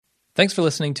Thanks for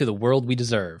listening to The World We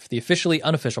Deserve, the officially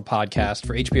unofficial podcast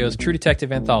for HBO's True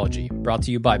Detective anthology, brought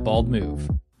to you by Bald Move.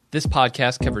 This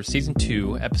podcast covers Season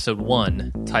 2, Episode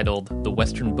 1, titled The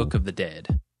Western Book of the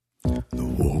Dead. The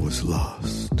war was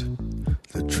lost,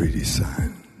 the treaty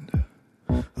signed.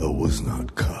 I was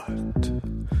not caught,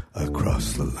 I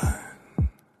crossed the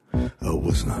line. I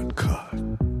was not caught,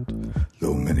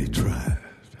 though many tried.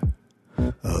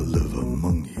 I live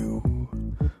among you,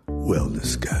 well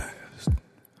disguised.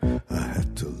 I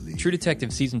had to leave. True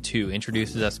Detective Season 2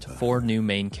 introduces us to 4 new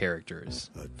main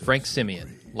characters. Frank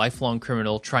Simeon, lifelong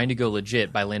criminal trying to go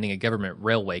legit by landing a government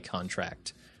railway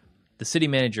contract. The city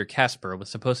manager, Casper, was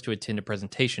supposed to attend a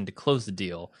presentation to close the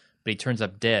deal, but he turns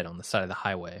up dead on the side of the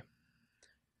highway.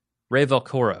 Ray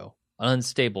Velcoro, an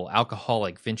unstable,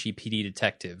 alcoholic Vinci PD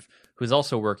detective who is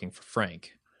also working for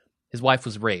Frank. His wife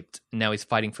was raped, and now he's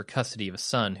fighting for custody of a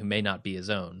son who may not be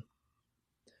his own.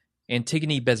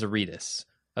 Antigone Bezaridis,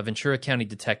 a Ventura County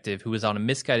detective who is on a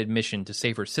misguided mission to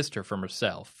save her sister from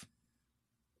herself.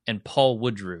 And Paul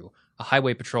Woodrue, a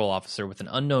highway patrol officer with an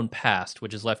unknown past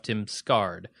which has left him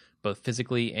scarred, both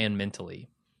physically and mentally.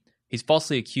 He's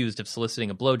falsely accused of soliciting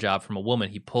a blowjob from a woman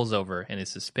he pulls over and is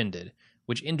suspended,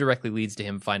 which indirectly leads to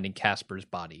him finding Casper's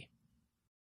body.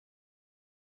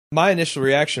 My initial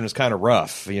reaction was kind of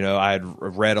rough. You know, I had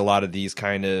read a lot of these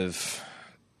kind of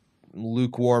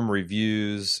lukewarm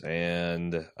reviews,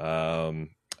 and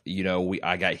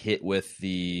I got hit with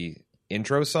the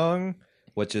intro song,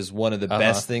 which is one of the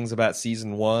best things about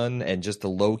season 1, and just the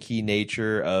low key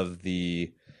nature of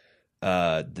the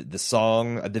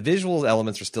song. The visual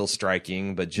elements are still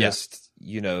striking, but just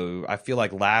I feel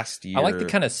like last year, I like the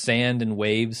kind of sand and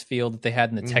waves feel that they had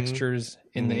in the textures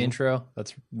in the intro.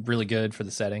 That's really good for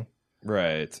the setting,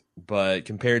 right? But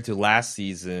compared to last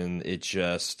season, it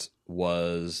just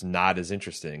was not as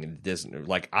interesting. It doesn't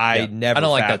I don't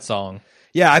like that song.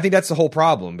 Yeah, I think that's the whole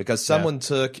problem, because someone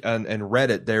took and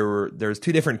read it. There's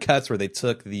 2 different cuts where they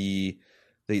took the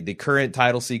current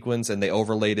title sequence and they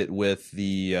overlaid it with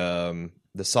the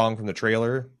song from the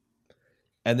trailer,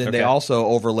 and then they also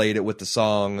overlaid it with the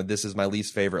song "This Is My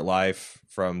Least Favorite Life"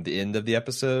 from the end of the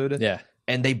episode. Yeah,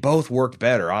 and they both worked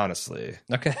better, honestly.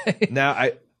 Okay. Now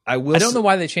I don't know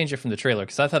why they changed it from the trailer,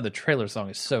 because I thought the trailer song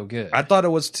is so good. I thought it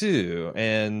was too,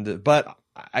 but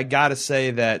I gotta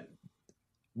say that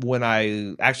when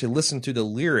I actually listened to the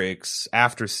lyrics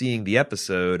after seeing the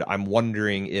episode, I'm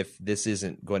wondering if this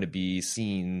isn't going to be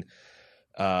seen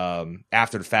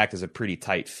after the fact as a pretty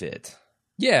tight fit.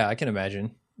 Yeah, I can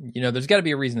imagine. There's got to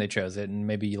be a reason they chose it, and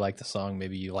maybe you like the song,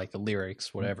 maybe you like the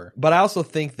lyrics, whatever. But I also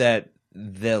think that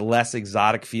the less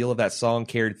exotic feel of that song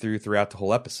carried throughout the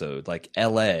whole episode. Like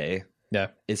L.A.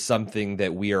 is something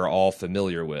that we are all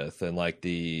familiar with, and like the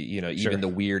even the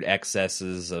weird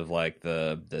excesses of like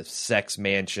the sex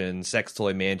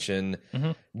toy mansion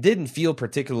didn't feel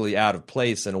particularly out of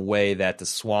place in a way that the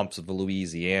swamps of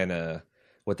Louisiana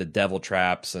with the devil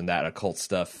traps and that occult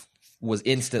stuff was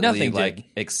instantly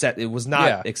it was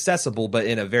not accessible, but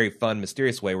in a very fun,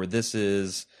 mysterious way, where this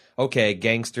is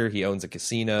gangster. He owns a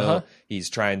casino. He's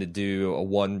trying to do a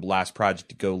one last project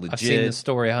to go legit. I've seen this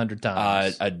story 100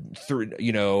 times.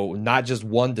 Not just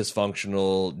one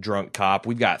dysfunctional drunk cop.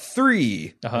 We've got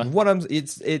 3.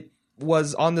 It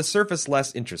was on the surface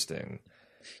less interesting.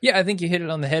 Yeah, I think you hit it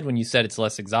on the head when you said it's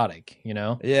less exotic.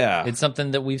 Yeah, it's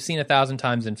something that we've seen 1,000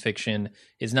 times in fiction.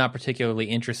 Is not particularly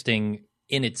interesting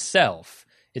in itself.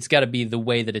 It's got to be the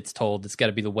way that it's told. It's got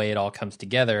to be the way it all comes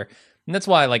together. And that's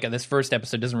why, this first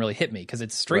episode doesn't really hit me, because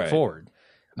it's straightforward.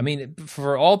 Right. I mean,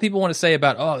 for all people want to say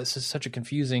about, this is such a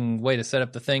confusing way to set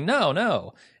up the thing.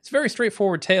 No. It's very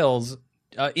straightforward tales,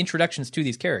 introductions to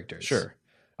these characters. Sure.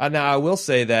 Now, I will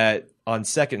say that on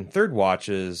second and third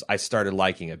watches, I started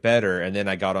liking it better. And then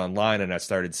I got online and I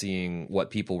started seeing what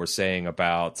people were saying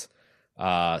about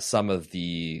some of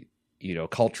the,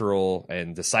 cultural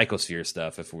and the psychosphere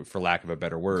stuff, for lack of a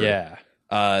better word. Yeah.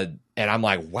 And I'm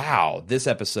like, wow, this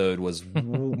episode was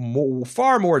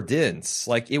far more dense.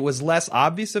 Like, it was less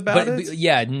obvious about it. But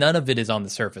yeah, none of it is on the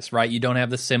surface, right? You don't have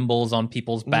the symbols on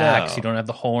people's backs. No. You don't have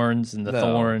the horns and the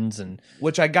thorns.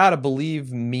 Which I gotta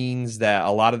believe means that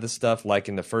a lot of the stuff, like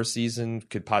in the first season,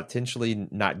 could potentially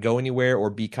not go anywhere, or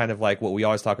be kind of like what we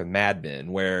always talk with Mad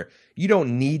Men, where you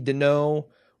don't need to know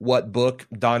what book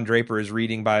Don Draper is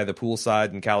reading by the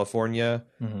poolside in California.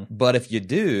 But if you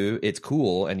do, it's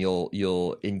cool, and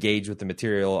you'll engage with the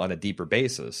material on a deeper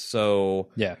basis. So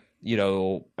yeah,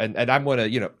 and I'm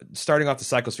going to, starting off the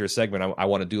psychosphere segment, I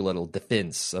want to do a little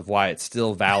defense of why it's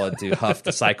still valid to huff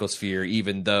the psychosphere,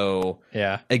 even though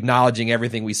acknowledging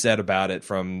everything we said about it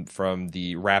from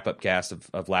the wrap up cast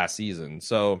of last season.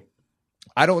 So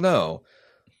I don't know.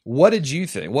 What did you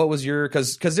think? What was your...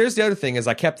 Because there's the other thing is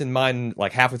I kept in mind,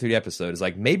 like, halfway through the episode, is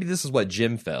like, maybe this is what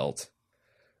Jim felt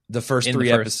the first in three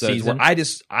the first episodes season? where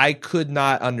I could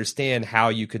not understand how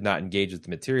you could not engage with the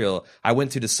material. I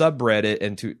went to the subreddit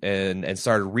and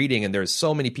started reading, and there's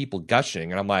so many people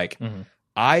gushing, and I'm like,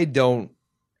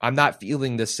 I'm not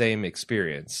feeling the same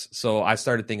experience. So I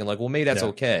started thinking like, well, maybe that's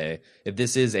okay. If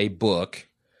this is a book,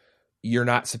 you're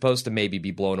not supposed to maybe be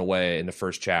blown away in the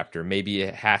first chapter. Maybe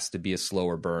it has to be a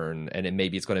slower burn, and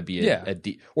maybe it's going to be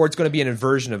or it's going to be an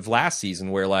inversion of last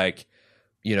season where, like,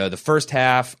 you know, the first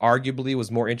half arguably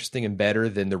was more interesting and better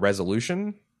than the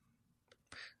resolution.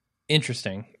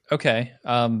 Interesting. Okay.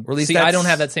 Or at least I don't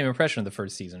have that same impression of the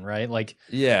first season, right? Like,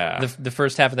 yeah, the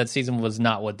first half of that season was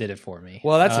not what did it for me.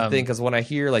 Well, that's the thing, because when I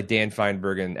hear like Dan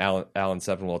Feinberg and Alan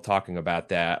Sepinwall talking about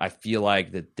that, I feel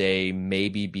like that they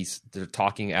they're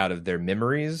talking out of their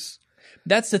memories.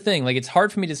 That's the thing. Like, it's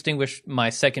hard for me to distinguish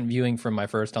my second viewing from my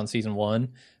first on season one.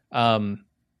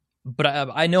 But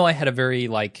I know I had a very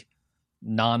like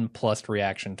nonplussed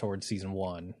reaction towards season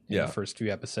one in the first few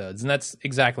episodes, and that's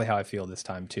exactly how I feel this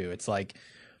time too. It's like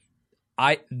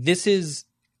this is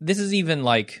even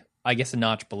like, I guess, a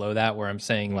notch below that, where I'm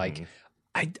saying like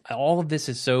all of this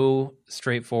is so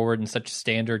straightforward and such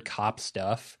standard cop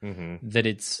stuff that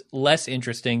it's less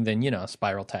interesting than, you know,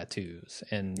 spiral tattoos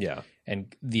and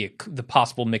the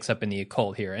possible mix up in the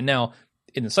occult here. And now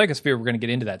in the psychosphere, we're going to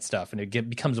get into that stuff, and it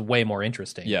becomes way more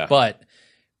interesting. Yeah. But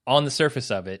on the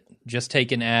surface of it, just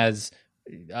taken as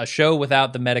a show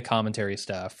without the meta commentary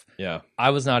stuff, I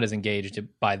was not as engaged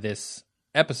by this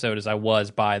episode as I was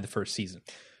by the first season.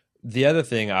 The other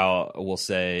thing I will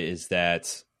say is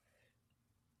that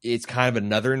it's kind of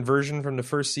another inversion from the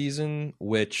first season,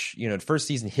 which, you know, the first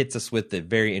season hits us with the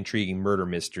very intriguing murder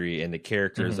mystery, and the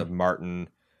characters of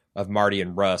Marty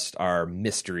and Rust are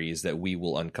mysteries that we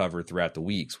will uncover throughout the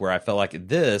weeks, where I felt like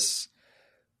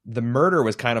the murder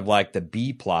was kind of like the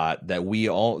B plot that we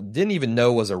all didn't even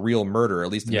know was a real murder,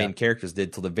 at least the main characters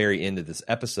did, till the very end of this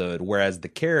episode, whereas the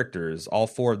characters, all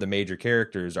four of the major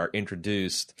characters, are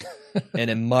introduced in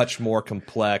a much more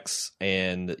complex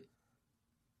and,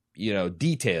 you know,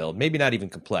 detailed, maybe not even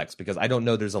complex, because I don't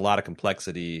know there's a lot of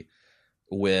complexity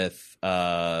with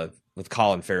Colin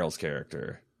Farrell's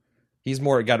character. He's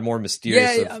got a more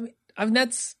mysterious... Yeah, I mean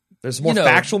that's... There's more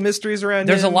factual mysteries around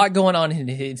There's him. a lot going on in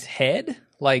his head.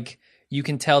 Like, you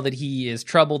can tell that he is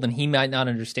troubled and he might not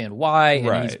understand why,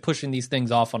 and he's pushing these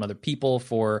things off on other people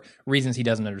for reasons he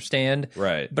doesn't understand.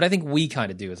 Right. But I think we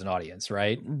kind of do as an audience,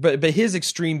 right? But his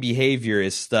extreme behavior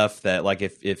is stuff that, like,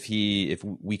 if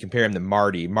we compare him to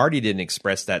Marty didn't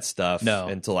express that stuff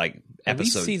until like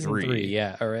episode season 3,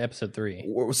 or episode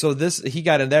 3. So he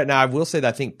got in there. Now I will say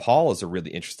that I think Paul is a really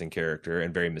interesting character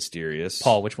and very mysterious.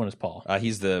 Paul, which one is Paul?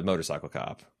 He's the motorcycle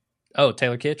cop. Oh,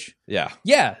 Taylor Kitsch? Yeah.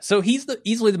 Yeah, so he's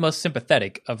easily the most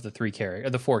sympathetic of the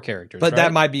four characters. But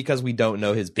that might be because we don't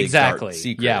know his big dark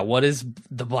secret. Yeah, what is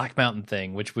the Black Mountain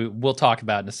thing, which we'll talk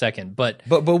about in a second. But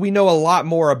we know a lot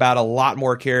more about a lot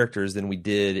more characters than we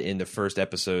did in the first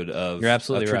episode of You're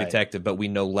absolutely True right. Detective, but we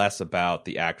know less about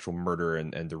the actual murder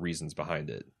and the reasons behind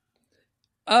it.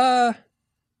 I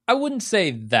wouldn't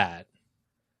say that.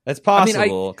 That's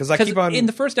possible, because I keep on... In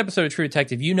the first episode of True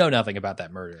Detective, you know nothing about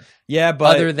that murder. Yeah,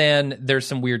 but... Other than there's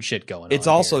some weird shit going on. It's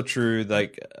also true,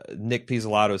 like Nick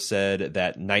Pizzolatto said,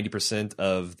 that 90%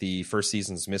 of the first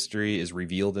season's mystery is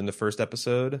revealed in the first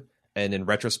episode. And in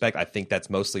retrospect, I think that's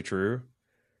mostly true.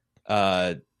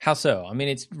 How so? I mean,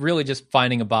 it's really just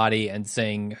finding a body and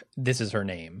saying, this is her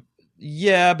name.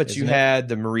 Yeah, but you had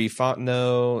the Marie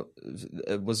Fontenot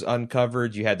was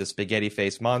uncovered. You had the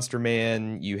spaghetti-faced monster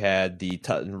man. You had the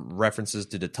references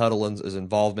to the Tuttle's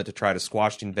involvement to try to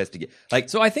squash the investigation.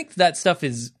 So I think that stuff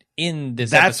is in this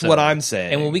That's episode. what I'm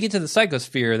saying. And when we get to the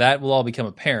psychosphere, that will all become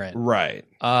apparent. Right.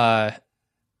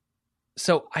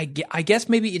 So I guess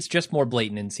maybe it's just more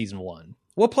blatant in season 1.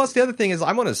 Well, plus the other thing is,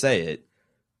 I'm going to say it.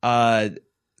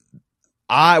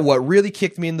 What really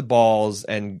kicked me in the balls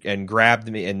and grabbed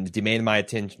me and demanded my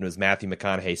attention was Matthew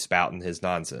McConaughey spouting his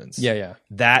nonsense. Yeah.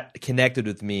 That connected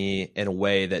with me in a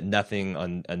way that nothing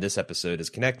on this episode is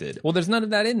connected. Well, there's none of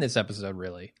that in this episode,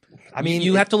 really. I mean,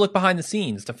 you have to look behind the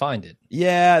scenes to find it.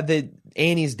 Yeah,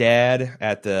 Annie's dad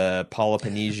at the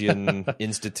Polynesian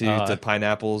Institute of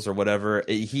Pineapples or whatever,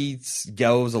 he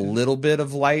goes a little bit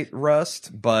of light rust,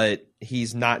 but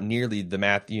he's not nearly he's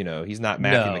not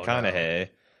Matthew McConaughey.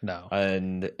 No.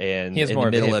 And he has in more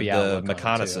the middle of the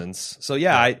reconnaissance. So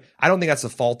I don't think that's the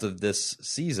fault of this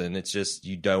season. It's just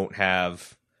you don't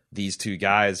have these two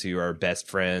guys who are best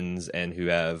friends and who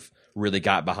have really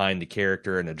got behind the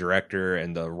character and the director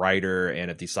and the writer and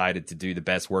have decided to do the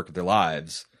best work of their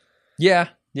lives. Yeah.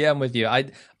 Yeah, I'm with you.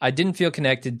 I didn't feel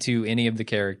connected to any of the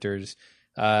characters.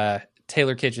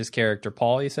 Taylor Kitsch's character,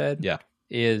 Paul, you said? Yeah.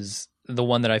 Is the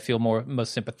one that I feel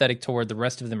most sympathetic toward. The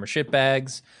rest of them are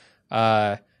shitbags.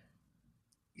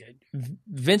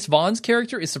 Vince Vaughn's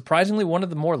character is surprisingly one of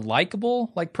the more likable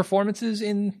performances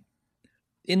in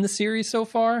the series so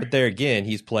far. But there again,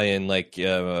 he's playing like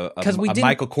a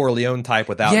Michael Corleone type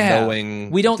without knowing.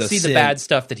 We don't see the bad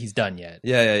stuff that he's done yet.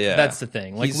 Yeah. That's the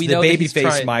thing. Like, we know the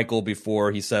babyface Michael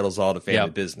before he settles all the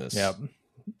family business. Yep.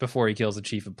 Before he kills the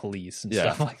chief of police and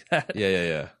stuff like that.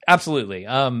 Yeah. Absolutely.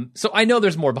 So I know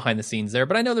there's more behind the scenes there,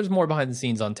 but I know there's more behind the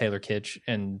scenes on Taylor Kitsch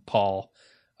and Paul.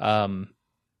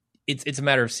 It's a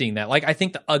matter of seeing that. Like, I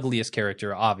think the ugliest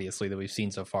character, obviously, that we've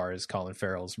seen so far is Colin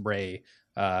Farrell's Ray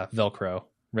Velcora.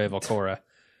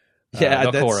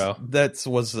 That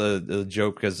was a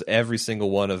joke because every single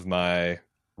one of my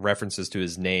references to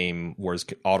his name was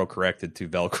auto-corrected to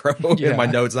Velcro in my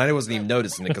notes, and I wasn't even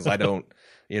noticing it because I don't,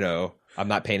 I'm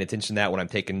not paying attention to that when I'm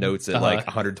taking notes at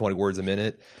 120 words a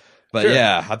minute. But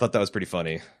yeah, I thought that was pretty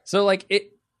funny. So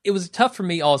it was tough for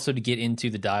me also to get into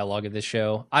the dialogue of this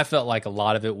show. I felt like a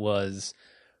lot of it was...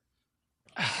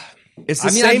 It's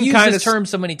the same I've used kind this term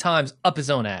so many times, up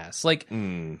his own ass.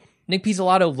 Nick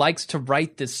Pizzolatto likes to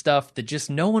write this stuff that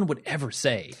just no one would ever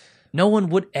say. No one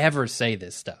would ever say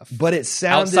this stuff. But it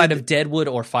sounded... outside of Deadwood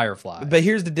or Firefly. But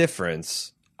here's the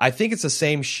difference. I think it's the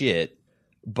same shit,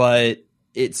 but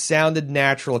it sounded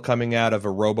natural coming out of a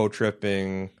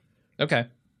robo-tripping... Okay.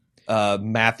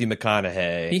 Matthew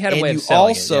McConaughey. He had a way of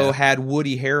selling it. You also had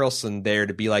Woody Harrelson there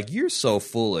to be like, you're so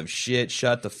full of shit,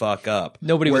 shut the fuck up.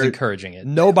 Nobody was encouraging it.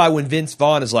 Nobody, when Vince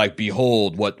Vaughn is like,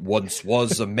 behold what once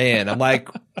was a man. I'm like,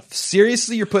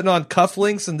 seriously, you're putting on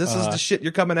cufflinks and this is the shit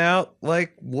you're coming out?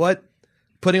 Like, what?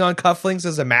 Putting on cufflinks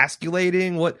is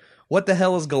emasculating? What the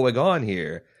hell is going on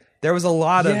here? There was a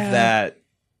lot of that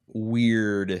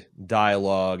weird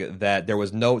dialogue that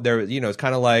it's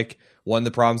kind of like, one of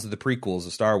the problems of the prequels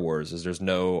of Star Wars is there's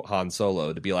no Han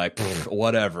Solo to be like,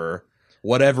 whatever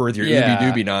with your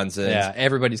ooby-dooby nonsense. Yeah,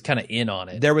 everybody's kind of in on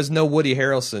it. There was no Woody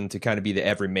Harrelson to kind of be the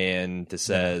everyman that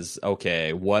says,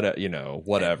 okay,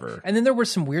 whatever. And then there were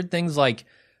some weird things like,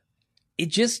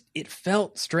 it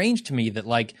felt strange to me that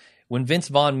like when Vince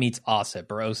Vaughn meets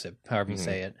Osip, however you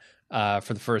say it,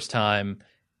 for the first time,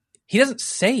 he doesn't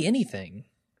say anything.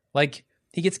 Like,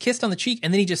 he gets kissed on the cheek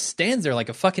and then he just stands there like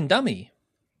a fucking dummy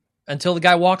until the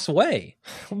guy walks away.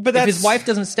 But if his wife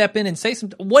doesn't step in and say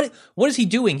something, what is he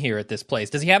doing here at this place?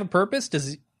 Does he have a purpose?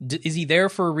 Is he there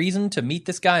for a reason to meet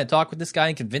this guy and talk with this guy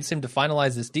and convince him to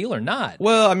finalize this deal or not?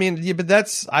 Well, I mean, yeah,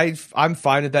 but I'm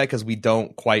fine with that because we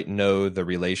don't quite know the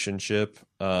relationship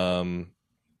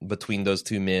between those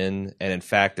two men, and in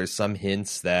fact, there's some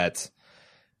hints that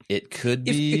it could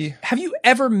be. Have you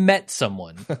ever met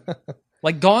someone?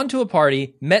 Like, gone to a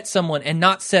party, met someone, and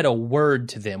not said a word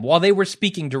to them while they were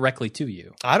speaking directly to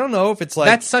you? I don't know if it's like...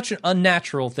 That's such an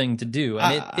unnatural thing to do.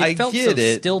 And it felt so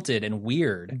stilted and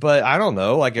weird. But I don't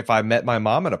know. Like, if I met my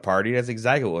mom at a party, that's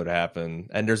exactly what would happen.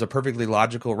 And there's a perfectly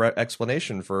logical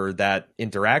explanation for that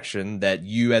interaction that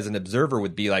you as an observer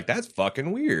would be like, that's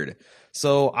fucking weird.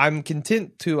 So I'm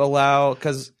content to allow...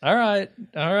 because All right.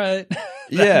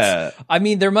 Yeah. I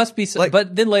mean, there must be some...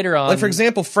 but then later on... Like, for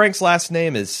example, Frank's last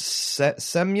name is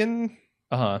Semyon?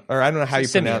 Uh-huh. Or I don't know how you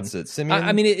pronounce it. Simeon?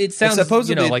 I mean, it sounds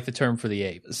like the term for the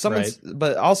ape. Right?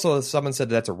 But also someone said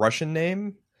that's a Russian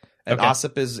name. And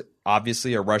Osip is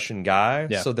obviously a Russian guy.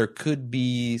 Yeah. So there could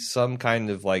be some kind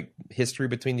of like history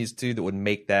between these two that would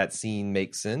make that scene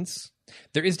make sense.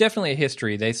 There is definitely a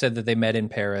history. They said that they met in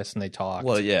Paris and they talked.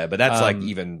 Well, yeah, but that's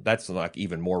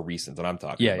even more recent than I'm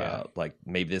talking about. Yeah. Like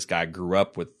maybe this guy grew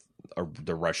up with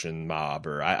the Russian mob,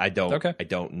 or I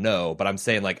don't know. But I'm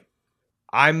saying like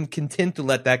I'm content to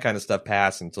let that kind of stuff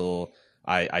pass until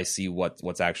I see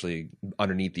what's actually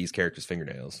underneath these characters'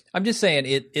 fingernails. I'm just saying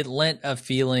it lent a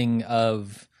feeling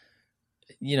of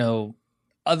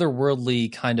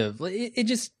otherworldly kind of.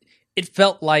 It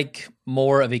felt like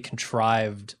more of a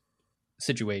contrived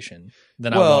situation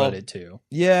than I wanted it to.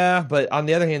 Yeah, but on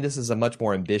the other hand, this is a much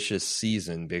more ambitious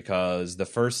season because the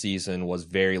first season was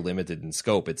very limited in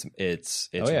scope. It's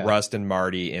Rust and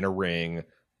Marty in a ring,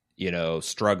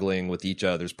 struggling with each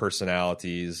other's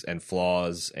personalities and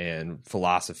flaws and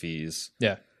philosophies.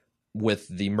 Yeah. With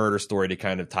the murder story to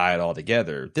kind of tie it all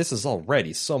together. This is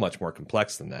already so much more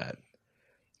complex than that.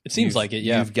 It seems like it,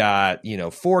 yeah. You've got,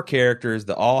 4 characters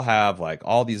that all have like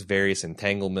all these various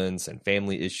entanglements and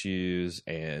family issues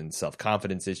and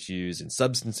self-confidence issues and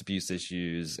substance abuse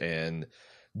issues and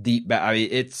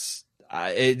it's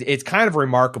kind of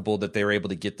remarkable that they were able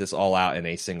to get this all out in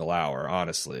a single hour,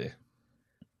 honestly.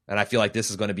 And I feel like this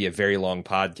is going to be a very long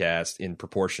podcast in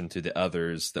proportion to the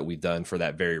others that we've done for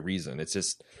that very reason. It's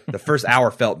just the first hour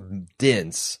felt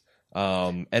dense.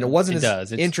 And it wasn't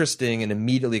as interesting and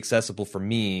immediately accessible for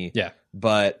me. Yeah.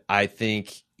 But I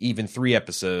think even 3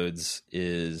 episodes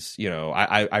is,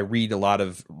 I read a lot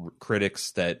of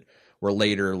critics that were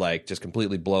later like just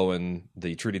completely blowing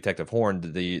the True Detective horn.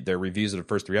 Their reviews of the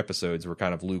first 3 episodes were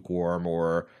kind of lukewarm,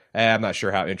 or I'm not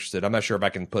sure how interested. I'm not sure if I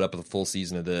can put up with a full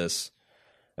season of this.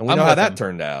 And we know how that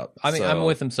turned out. I mean, I'm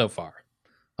with him so far.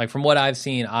 Like from what I've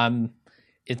seen,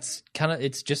 it's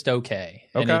just okay.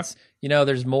 And it's,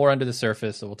 there's more under the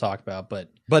surface that we'll talk about, but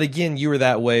again, you were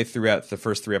that way throughout the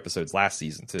first 3 episodes last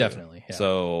season too. Definitely. Yeah.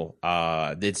 So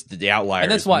it's the outlier.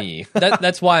 And that's is why me.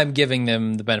 that's why I'm giving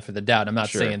them the benefit of the doubt. I'm not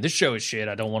saying this show is shit,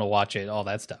 I don't want to watch it, all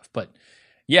that stuff. But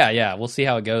yeah, we'll see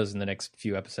how it goes in the next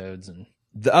few episodes. And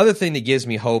the other thing that gives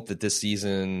me hope that this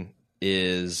season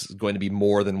is going to be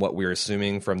more than what we're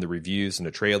assuming from the reviews and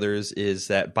the trailers is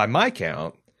that, by my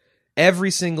count,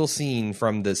 every single scene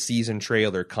from the season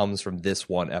trailer comes from this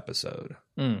one episode.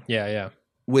 Yeah.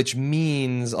 Which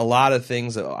means a lot of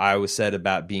things that I was said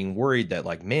about being worried that,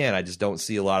 like, man, I just don't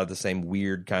see a lot of the same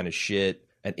weird kind of shit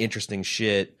and interesting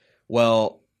shit.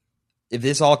 Well, if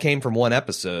this all came from one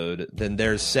episode, then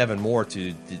there's 7 more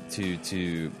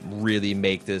to really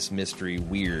make this mystery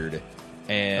weird.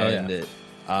 And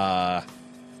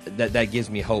that gives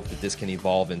me hope that this can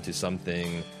evolve into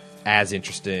something as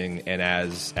interesting and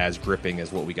as gripping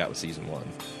as what we got with season 1.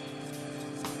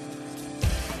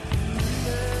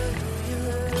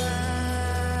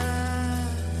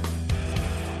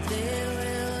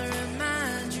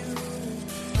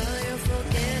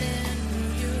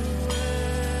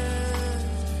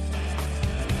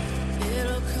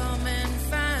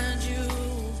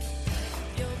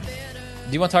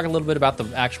 Do you want to talk a little bit about the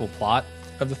actual plot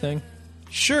of the thing?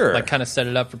 Sure. Like kind of set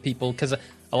it up for people, because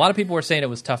a lot of people were saying it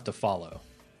was tough to follow.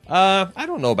 I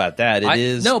don't know about that. It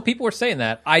is. No, people were saying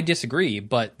that. I disagree,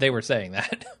 but they were saying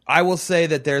that. I will say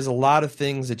that there's a lot of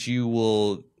things that you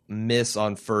will miss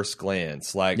on first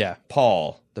glance. Like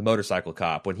Paul, the motorcycle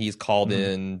cop, when he's called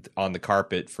in on the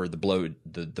carpet for the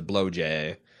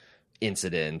blowjay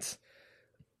incident.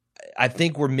 I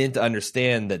think we're meant to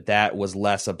understand that was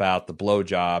less about the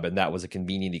blowjob, and that was a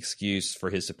convenient excuse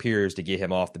for his superiors to get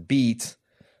him off the beat,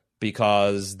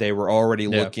 because they were already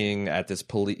looking at this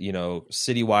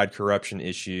citywide corruption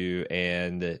issue,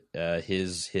 and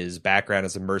his background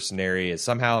as a mercenary is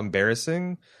somehow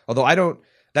embarrassing. Although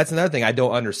that's another thing I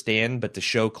don't understand, but to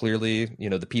show clearly,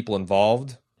 the people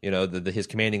involved, his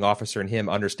commanding officer and him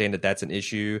understand that that's an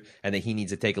issue, and that he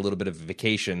needs to take a little bit of a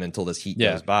vacation until this heat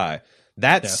goes by.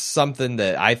 That's something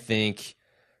that I think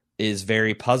is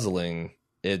very puzzling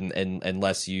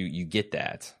unless you get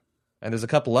that. And there's a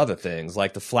couple other things,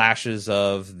 like the flashes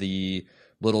of the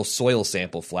little soil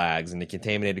sample flags and the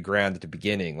contaminated ground at the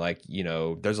beginning. Like,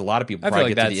 there's a lot of people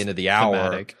probably get to the end of the hour.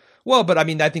 Thematic. Well, but I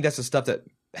mean, I think that's the stuff that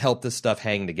helped this stuff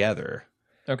hang together.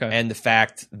 Okay. And the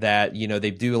fact that,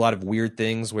 they do a lot of weird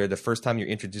things where the first time you're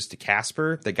introduced to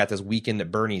Casper, they got this Weekend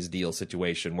at Bernie's deal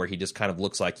situation where he just kind of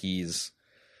looks like he's...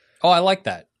 Oh, I like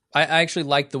that. I actually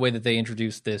like the way that they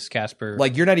introduced this Casper.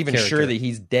 Like, you're not even character. sure that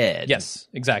he's dead. Yes,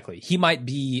 exactly. He might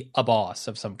be a boss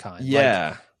of some kind. Yeah.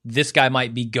 Like, this guy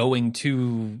might be going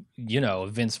to,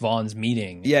 Vince Vaughn's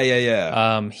meeting.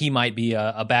 Yeah. He might be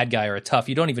a bad guy or a tough.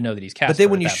 You don't even know that he's Casper. But then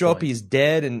when you show up, he's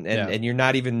dead, and you're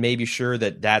not even maybe sure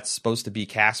that that's supposed to be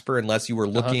Casper unless you were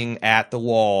looking at the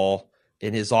wall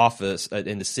in his office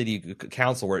in the city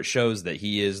council where it shows that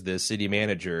he is the city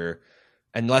manager.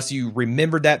 Unless you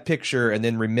remembered that picture and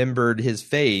then remembered his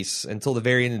face until the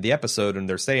very end of the episode, and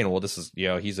they're saying, well, this is,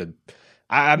 he's a...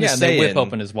 I'm just saying. They whip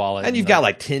open his wallet. And you've got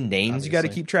like 10 names you got to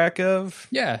keep track of.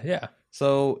 Yeah.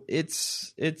 So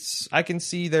it's I can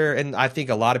see there, and I think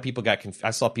a lot of people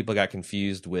I saw people got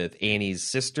confused with Annie's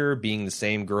sister being the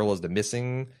same girl as the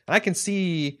missing. And I can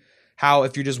see how,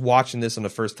 if you're just watching this on the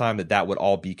first time, that would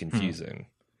all be confusing.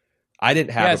 I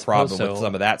didn't have a problem with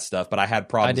some of that stuff, but I had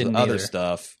problems with other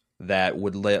stuff that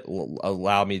would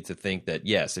allow me to think that,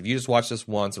 yes, if you just watch this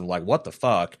once and like, what the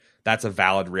fuck, that's a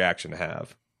valid reaction to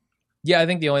have. Yeah, I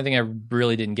think the only thing I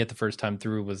really didn't get the first time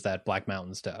through was that Black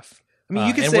Mountain stuff. I mean,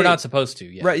 you can and say, we're not supposed to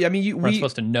yet. Right, I mean, we're not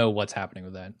supposed to know what's happening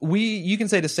with that. You can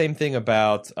say the same thing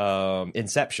about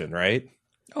Inception, right?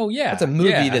 Oh, yeah. It's a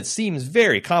movie that seems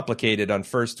very complicated on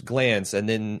first glance, and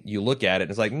then you look at it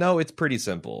and it's like, no, it's pretty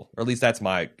simple. Or at least that's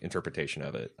my interpretation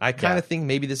of it. I kind of think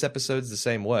maybe this episode's the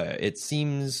same way. It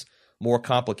seems more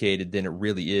complicated than it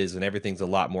really is, and everything's a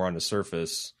lot more on the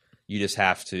surface. You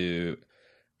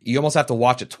almost have to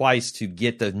watch it twice to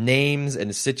get the names and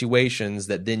the situations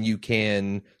that then you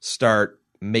can start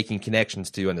making connections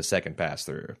to on the second pass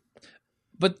through.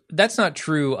 But that's not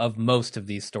true of most of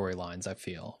these storylines, I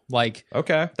feel. Like,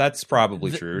 okay, that's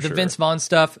probably true. The Vince Vaughn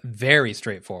stuff, very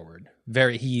straightforward.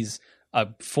 He's a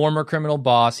former criminal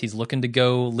boss. He's looking to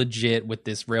go legit with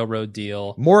this railroad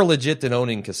deal. More legit than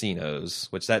owning casinos,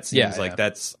 which that seems like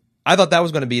that's... I thought that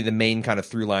was going to be the main kind of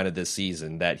through line of this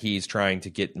season, that he's trying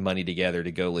to get money together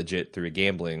to go legit through a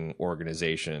gambling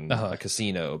organization, a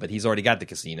casino. But he's already got the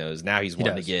casinos. Now he's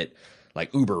wanting to get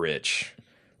like uber rich.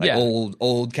 Like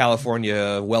old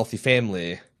California wealthy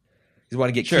family. He's want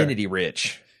to get Kennedy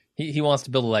rich. He wants to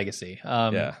build a legacy.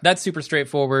 That's super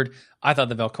straightforward. I thought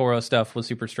the Velcoro stuff was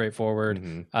super straightforward.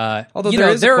 Mm-hmm.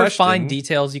 Although there are fine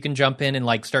details you can jump in and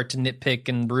like start to nitpick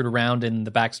and root around in the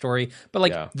backstory. But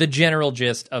like the general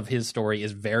gist of his story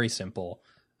is very simple.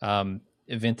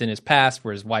 Event in his past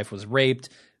where his wife was raped.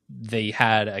 They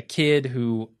had a kid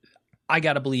who I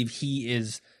gotta believe he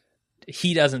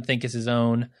doesn't think is his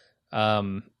own.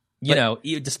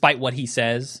 Despite what he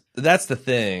says. That's the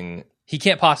thing. He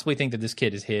can't possibly think that this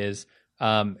kid is his.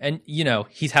 And,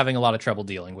 he's having a lot of trouble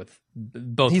dealing with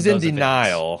both He's of those in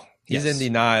denial. events. He's in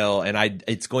denial, and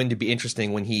it's going to be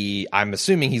interesting when I'm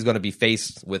assuming he's going to be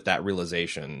faced with that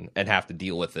realization and have to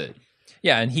deal with it.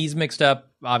 Yeah, and he's mixed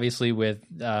up, obviously, with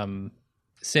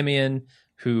Simeon,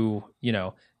 who,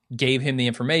 gave him the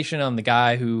information on the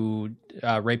guy who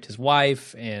raped his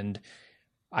wife, and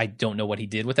I don't know what he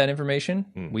did with that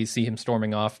information. We see him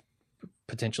storming off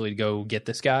potentially to go get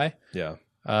this guy. Yeah.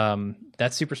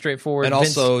 That's super straightforward. And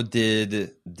also,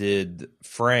 did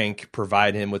Frank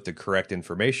provide him with the correct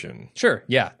information? Sure,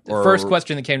 yeah. The first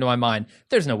question that came to my mind,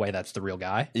 there's no way that's the real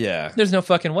guy. Yeah. There's no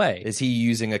fucking way. Is he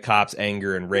using a cop's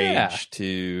anger and rage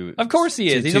to... Of course he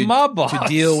is. He's a mob boss. To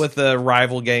deal with a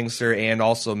rival gangster and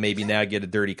also maybe now get a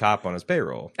dirty cop on his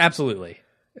payroll. Absolutely.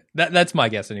 That's my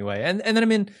guess anyway. And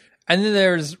then and then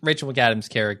there's Rachel McAdams'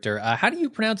 character. How do you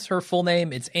pronounce her full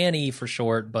name? It's Annie for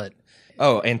short, but...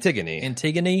 Oh,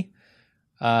 Antigone.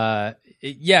 Her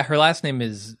last name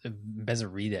is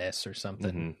Bezarides or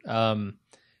something. Mm-hmm.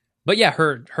 But yeah,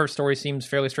 her story seems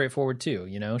fairly straightforward too.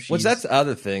 She's that's the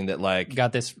other thing that like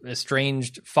got this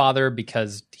estranged father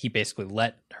because he basically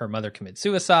let her mother commit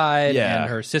suicide, and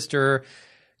her sister,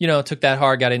 took that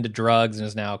hard, got into drugs, and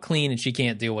is now clean, and she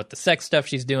can't deal with the sex stuff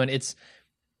she's doing. It's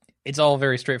all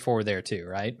very straightforward there too,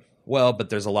 right? Well, but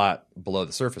there's a lot below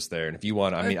the surface there, and if you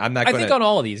want, I think on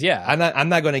all of these, I'm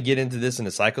not going to get into this in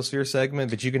the psychosphere segment,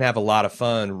 but you can have a lot of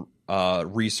fun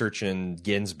researching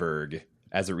Ginsberg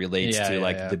as it relates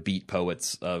to the beat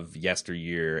poets of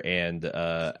yesteryear, and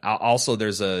also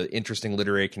there's a interesting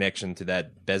literary connection to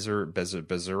that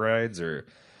Bezarides or.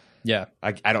 Yeah,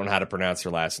 I don't know how to pronounce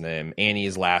her last name.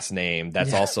 Annie's last name.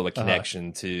 That's also a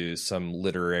connection to some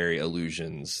literary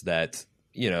allusions that.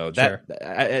 You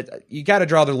got to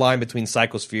draw the line between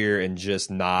psychosphere and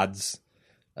just nods.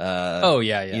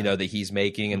 That he's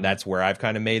making, and that's where I've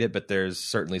kind of made it. But there's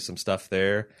certainly some stuff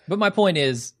there. But my point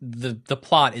is, the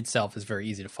plot itself is very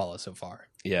easy to follow so far.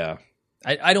 Yeah,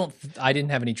 I didn't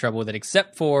have any trouble with it,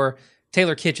 except for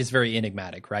Taylor Kitsch is very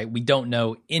enigmatic, right? We don't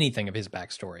know anything of his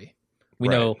backstory. We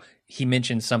know he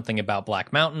mentioned something about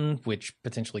Black Mountain, which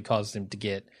potentially caused him to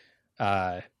get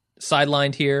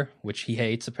sidelined here, which he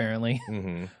hates apparently.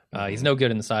 Mm-hmm. He's no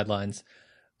good in the sidelines,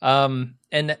 and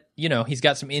he's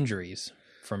got some injuries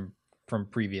from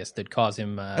previous that cause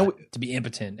him to be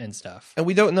impotent and stuff. And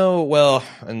we don't know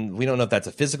if that's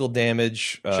a physical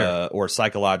damage or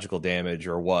psychological damage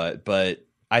or what. But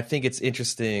I think it's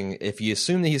interesting if you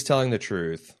assume that he's telling the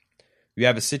truth. You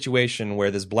have a situation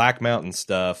where this Black Mountain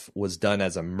stuff was done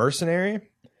as a mercenary.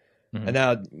 Mm-hmm. And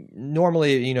now,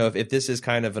 normally, if this is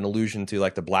kind of an allusion to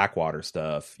like the Blackwater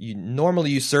stuff, you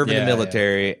serve in the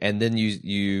military, and then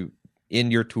you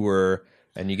end your tour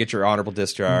and you get your honorable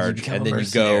discharge, and then you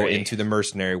go into the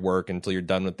mercenary work until you're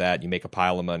done with that. You make a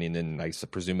pile of money, and then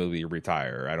presumably you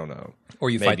retire. I don't know, or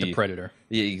you fight the Predator.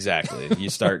 Yeah, exactly. you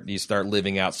start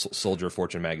living out Soldier of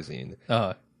Fortune magazine.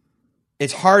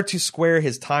 It's hard to square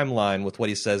his timeline with what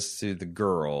he says to the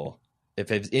girl. If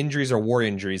his injuries are war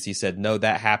injuries, he said, no,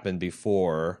 that happened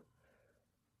before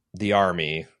the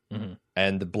Army. Mm-hmm.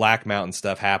 And the Black Mountain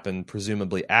stuff happened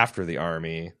presumably after the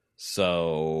Army.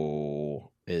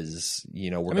 So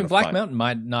Black Mountain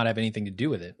might not have anything to do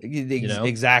with it.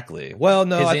 Exactly. Well,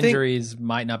 no, his injuries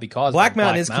might not be caused Black by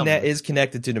Mountain is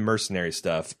connected to the mercenary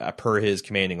stuff per his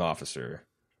commanding officer.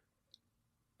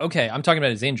 Okay, I'm talking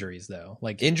about his injuries, though.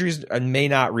 Like injuries may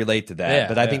not relate to that,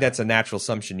 but I think that's a natural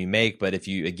assumption you make. But if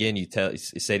you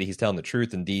say that he's telling the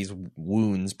truth, and these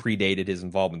wounds predated his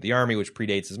involvement in the army, which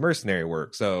predates his mercenary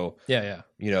work. So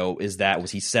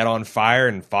was he set on fire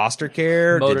in foster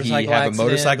care? Did he have a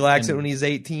motorcycle accident when he's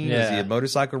 18? Was he a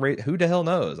motorcycle race? Who the hell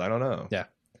knows? I don't know. Yeah.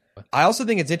 I also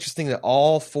think it's interesting that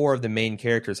all 4 of the main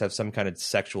characters have some kind of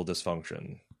sexual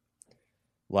dysfunction.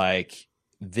 Like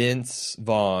Vince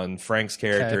Vaughn, Frank's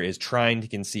character, is trying to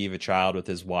conceive a child with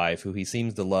his wife, who he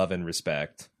seems to love and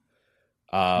respect,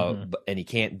 and he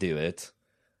can't do it.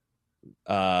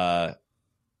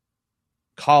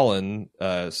 Colin,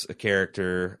 a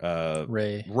character,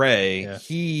 Ray,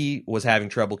 he was having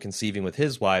trouble conceiving with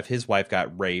his wife. His wife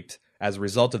got raped. As a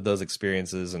result of those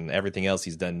experiences and everything else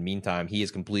he's done in the meantime, he is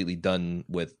completely done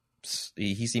with...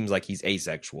 He seems like he's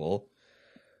asexual.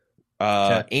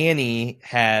 Annie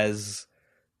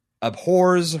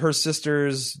abhors her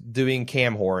sisters doing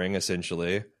cam whoring,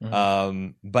 essentially,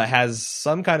 but has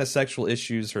some kind of sexual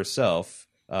issues herself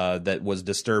that was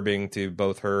disturbing to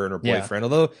both her and her boyfriend.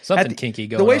 Although something kinky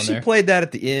going on. The way she played that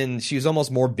at the end, she was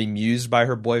almost more bemused by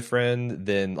her boyfriend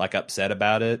than like upset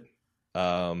about it.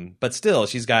 But still,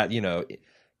 she's got,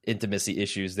 intimacy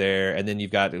issues there. And then you've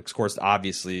got, of course,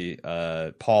 obviously,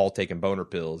 Paul taking boner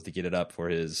pills to get it up for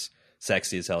his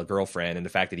sexy as hell girlfriend. And the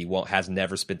fact that he has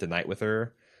never spent the night with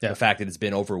her. Yeah. The fact that it's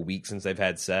been over a week since they've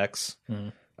had sex.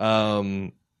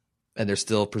 And they're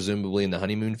still presumably in the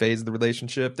honeymoon phase of the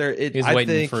relationship. He's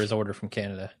waiting for his order from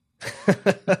Canada.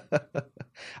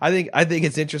 I think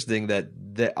it's interesting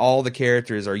that all the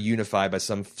characters are unified by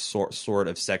some sort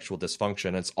of sexual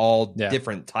dysfunction. It's all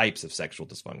different types of sexual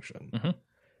dysfunction,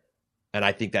 and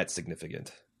I think that's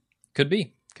significant. Could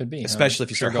be, especially if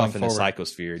you start huffing the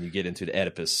psychosphere and you get into the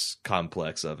Oedipus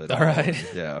complex of it. All right,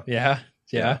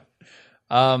 yeah.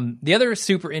 The other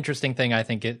super interesting thing I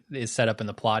think it is set up in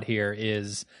the plot here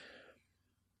is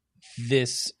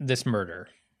this murder.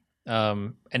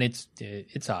 And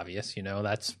it's obvious,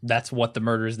 that's what the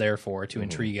murder is there for, to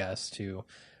intrigue us, to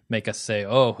make us say,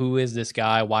 oh, who is this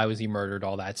guy? Why was he murdered?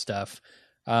 All that stuff.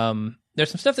 There's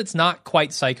some stuff that's not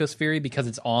quite psychosphere because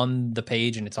it's on the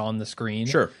page and it's on the screen.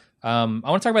 Sure. I want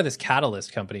to talk about this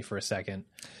Catalyst company for a second.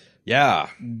 Yeah.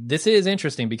 This is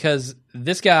interesting because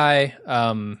this guy,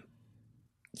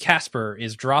 Casper,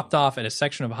 is dropped off at a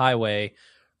section of highway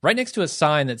right next to a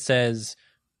sign that says,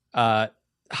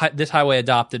 this highway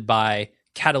adopted by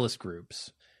Catalyst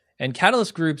Groups. And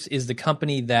Catalyst Groups is the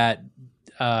company that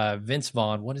Vince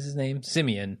Vaughn, what is his name?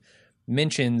 Simeon,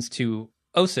 mentions to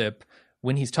Osip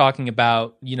when he's talking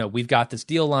about, we've got this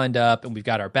deal lined up and we've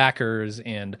got our backers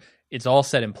and it's all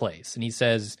set in place. And he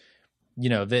says,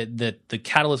 that the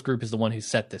Catalyst Group is the one who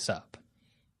set this up.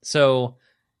 So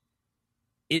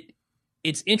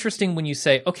it's interesting when you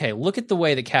say, okay, look at the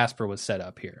way that Casper was set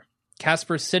up here.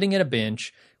 Casper's sitting at a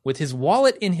bench with his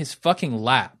wallet in his fucking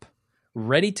lap,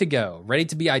 ready to go, ready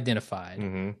to be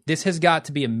identified. This has got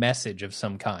to be a message of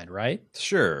some kind, right?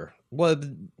 Sure. Well,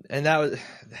 and that was...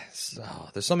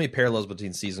 there's so many parallels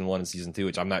between season 1 and season 2,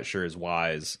 which I'm not sure is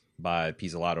wise by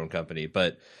Pizzolatto and company.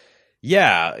 But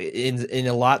yeah, in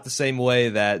a lot the same way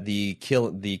that the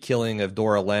killing of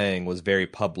Dora Lang was very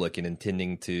public and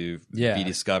intending to be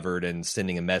discovered and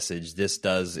sending a message, this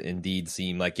does indeed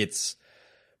seem like it's,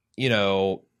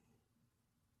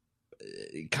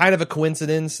 kind of a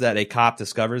coincidence that a cop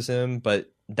discovers him,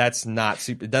 but that's not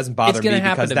super. It doesn't bother me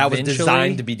because that was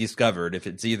designed to be discovered. If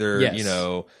it's either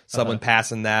someone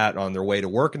passing that on their way to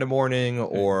work in the morning,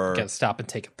 or gotta stop and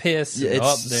take a piss.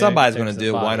 Somebody's going to do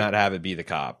it. Why not have it be the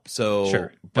cop? So,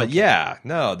 sure. But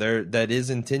that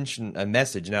is a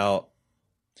message. Now,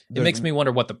 it makes me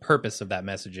wonder what the purpose of that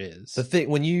message is. The thing,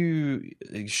 when you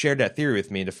shared that theory with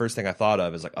me, the first thing I thought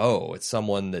of is like, oh, it's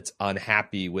someone that's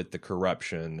unhappy with the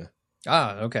corruption.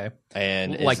 Ah, okay.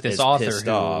 And like this author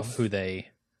who they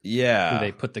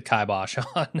put the kibosh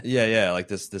on. Like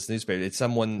this newspaper. It's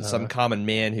some common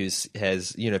man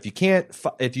has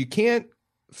if you can't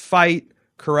fight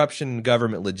corruption in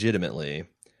government legitimately,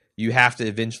 you have to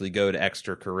eventually go to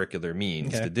extracurricular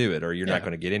means to do it, or you're not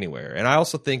going to get anywhere. And I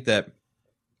also think that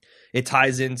it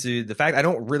ties into the fact I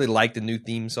don't really like the new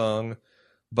theme song.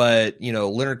 But,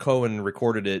 Leonard Cohen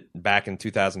recorded it back in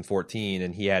 2014,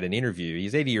 and he had an interview.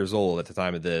 He's 80 years old at the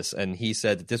time of this, and he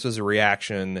said that this was a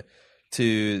reaction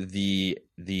to the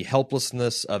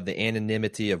helplessness of the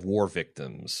anonymity of war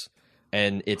victims.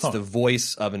 And it's the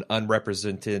voice of an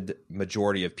unrepresented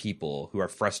majority of people who are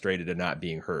frustrated at not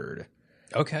being heard.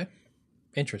 Okay.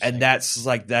 Interesting. And that's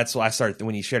why I started,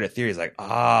 when you shared that theory, it's like,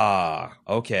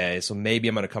 okay, so maybe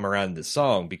I'm going to come around to this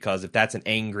song, because if that's an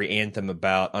angry anthem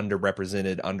about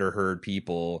underrepresented, underheard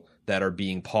people that are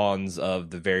being pawns of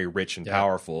the very rich and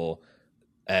powerful,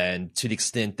 and to the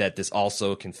extent that this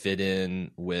also can fit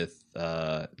in with,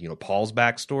 Paul's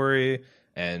backstory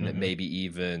and maybe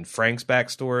even Frank's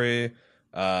backstory,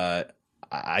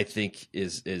 I think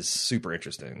is super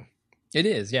interesting. It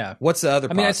is, yeah. What's the other?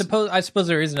 I suppose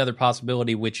there is another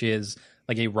possibility, which is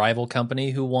like a rival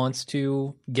company who wants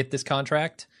to get this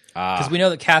contract, because we know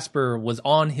that Casper was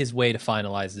on his way to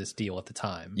finalize this deal at the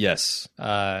time. Yes.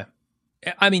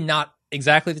 Not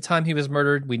exactly the time he was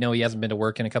murdered. We know he hasn't been to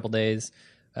work in a couple days,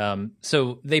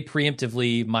 so they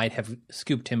preemptively might have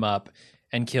scooped him up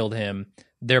and killed him,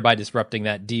 thereby disrupting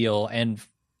that deal and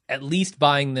at least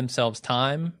buying themselves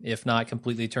time, if not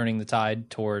completely turning the tide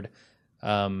toward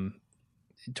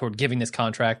giving this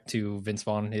contract to Vince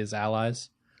Vaughn and his allies.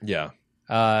 Yeah.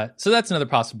 So that's another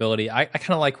possibility. I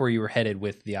kind of like where you were headed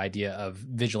with the idea of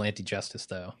vigilante justice,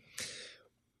 though.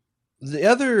 The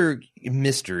other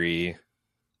mystery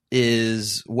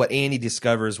is what Annie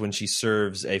discovers when she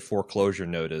serves a foreclosure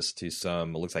notice to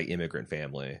some, it looks like, immigrant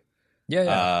family.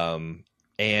 Yeah.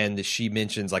 And she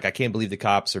mentions, like, I can't believe the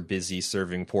cops are busy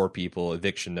serving poor people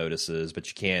eviction notices, but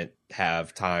you can't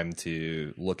have time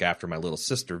to look after my little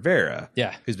sister, Vera,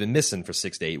 who's been missing for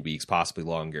 6 to 8 weeks, possibly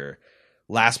longer.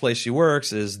 Last place she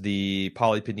works is the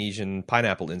Polynesian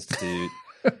Pineapple Institute.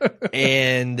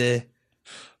 And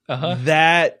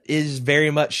that is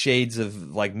very much shades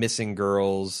of, like, missing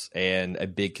girls and a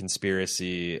big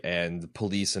conspiracy and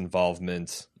police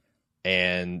involvement.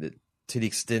 And to the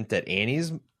extent that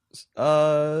Annie's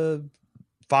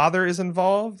father is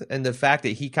involved, and the fact that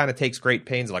he kind of takes great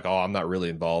pains, like, I'm not really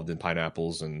involved in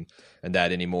pineapples and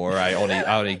that anymore. I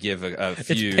only give a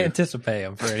few. It's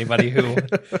Panticipam for anybody who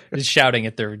is shouting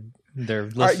at their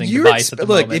listening device at the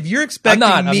moment. If you're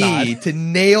expecting me to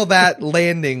nail that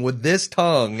landing with this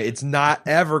tongue, it's not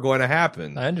ever going to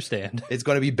happen. I understand. It's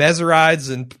going to be Bezerides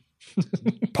and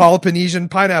Polynesian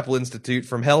Pineapple Institute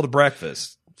from hell to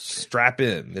breakfast. Strap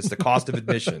in. It's the cost of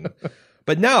admission.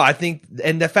 But no, I think,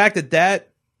 and the fact that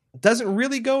doesn't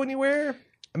really go anywhere,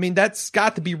 I mean, that's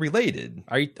got to be related.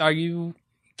 Are you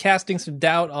casting some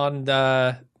doubt on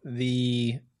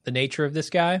the nature of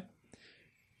this guy,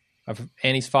 of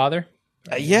Annie's father?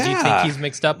 Yeah. Do you think he's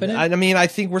mixed up in it? I mean, I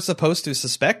think we're supposed to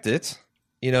suspect it.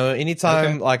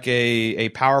 Anytime like a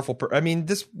powerful,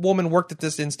 this woman worked at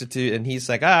this institute, and he's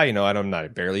like, I'm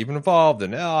not barely even involved,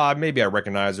 and maybe I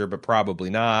recognize her, but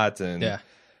probably not, and yeah.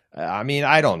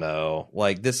 I don't know.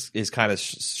 Like, this is kind of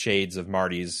shades of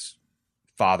Marty's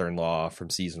father-in-law from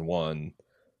season 1.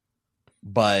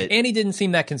 But Annie didn't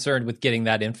seem that concerned with getting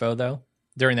that info, though,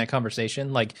 during that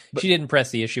conversation. Like, she didn't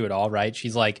press the issue at all, right?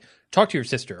 She's like, talk to your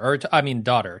sister, or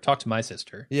daughter. Talk to my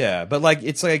sister. Yeah, but like,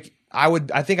 it's like,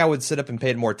 I think I would sit up and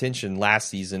pay more attention last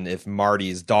season if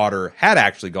Marty's daughter had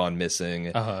actually gone missing,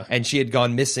 and she had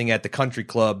gone missing at the country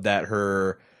club that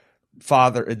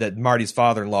Marty's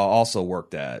father-in-law also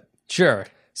worked at. Sure.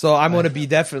 So I'm going to be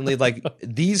definitely like,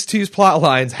 these two plot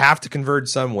lines have to converge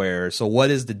somewhere. So what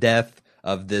is the death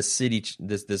of this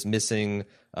missing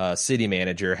city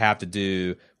manager have to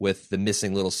do with the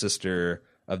missing little sister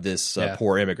of this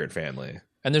poor immigrant family?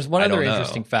 And there's one other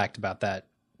interesting fact about that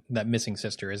missing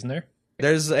sister, isn't there?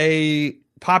 There's a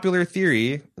popular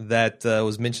theory that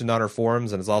was mentioned on our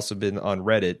forums and has also been on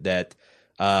Reddit that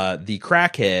the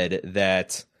crackhead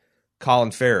that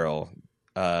Colin Farrell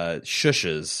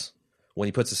shushes when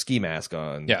he puts a ski mask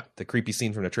on, the creepy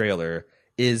scene from the trailer,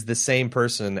 is the same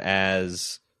person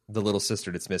as the little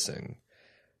sister that's missing.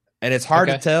 And it's hard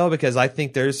to tell because I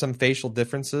think there's some facial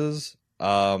differences.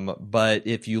 But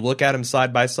if you look at them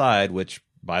side by side, which,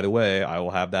 by the way, I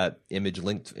will have that image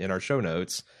linked in our show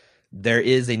notes, there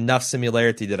is enough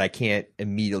similarity that I can't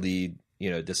immediately,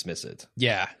 dismiss it.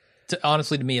 Yeah.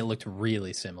 Honestly, to me, it looked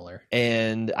really similar.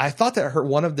 And I thought that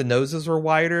one of the noses were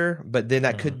wider, but then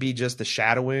that could be just the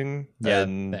shadowing.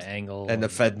 And the angle. And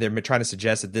they're trying to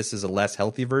suggest that this is a less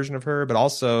healthy version of her. But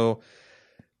also,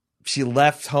 she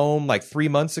left home like 3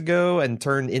 months ago and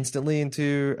turned instantly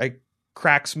into a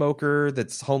crack smoker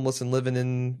that's homeless and living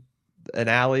in an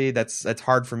alley. That's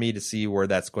hard for me to see where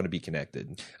that's going to be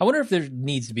connected. I wonder if there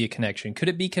needs to be a connection. Could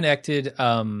it be connected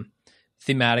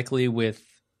thematically with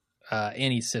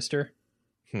Annie's sister?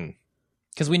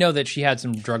 Because we know that she had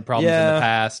some drug problems in the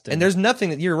past. And there's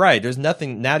nothing, you're right, there's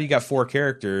nothing, now you got 4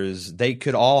 characters, they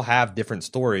could all have different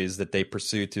stories that they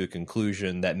pursue to a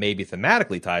conclusion that maybe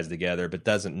thematically ties together, but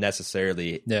doesn't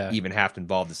necessarily even have to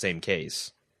involve the same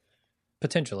case.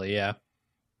 Potentially, yeah.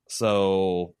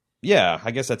 So, yeah,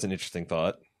 I guess that's an interesting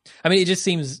thought. I mean, it just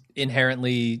seems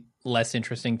inherently less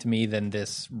interesting to me than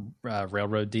this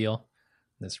railroad deal,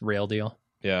 this rail deal.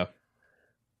 Yeah.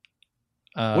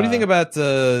 What do you think about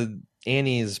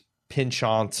Annie's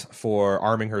penchant for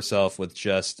arming herself with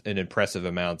just an impressive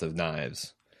amount of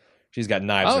knives? She's got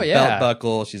knives in her belt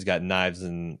buckle. She's got knives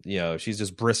and, she's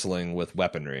just bristling with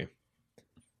weaponry.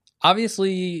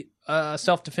 Obviously, a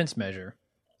self-defense measure.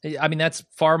 I mean, that's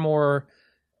far more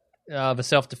of a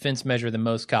self-defense measure than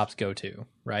most cops go to,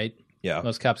 right? Yeah.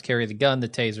 Most cops carry the gun, the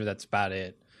taser, that's about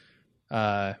it.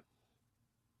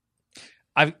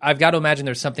 I've got to imagine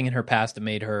there's something in her past that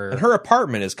made her... And her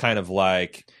apartment is kind of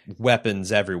like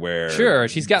weapons everywhere. Sure,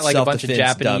 she's got like a bunch of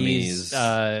Japanese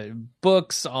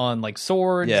books on like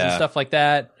swords and stuff like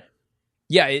that.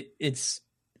 Yeah,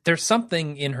 there's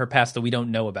something in her past that we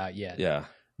don't know about yet. Yeah.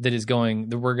 That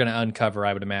we're going to uncover,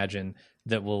 I would imagine,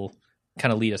 that will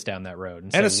kind of lead us down that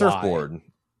road. And a surfboard. Why.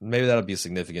 Maybe that'll be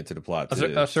significant to the plot too.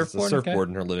 A surfboard? A surfboard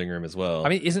in her living room as well. I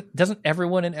mean, doesn't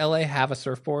everyone in LA have a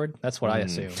surfboard? That's what I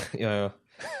assume. Yeah.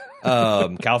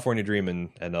 California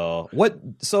dreaming and all.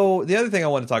 So the other thing I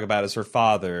want to talk about is her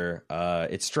father.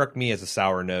 It struck me as a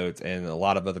sour note, and a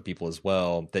lot of other people as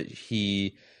well, that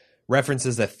he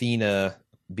references Athena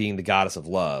being the goddess of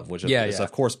love, which is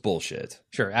of course bullshit.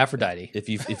 Sure, Aphrodite. If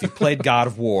you played God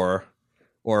of War,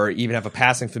 or even have a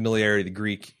passing familiarity to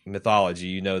Greek mythology,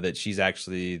 you know that she's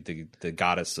actually the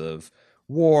goddess of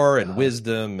war and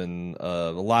wisdom and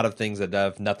a lot of things that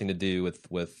have nothing to do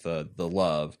with the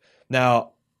love.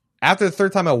 Now, after the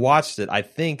third time I watched it, I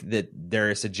think that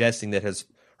they're suggesting that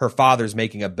her father's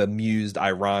making a bemused,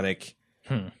 ironic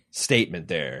statement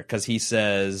there, because he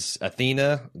says,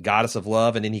 Athena, goddess of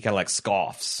love, and then he kind of like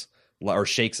scoffs or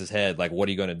shakes his head like, what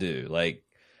are you going to do? Like,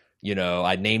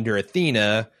 I named her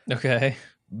Athena. Okay.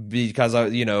 Because,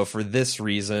 for this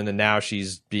reason, and now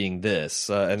she's being this.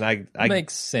 And I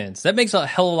makes sense. That makes a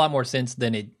hell of a lot more sense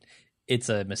than it's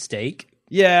a mistake.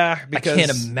 Yeah, because I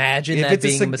can't imagine that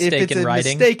being a mistake in writing. If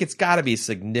it's a mistake, it's got to be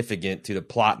significant to the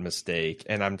plot mistake.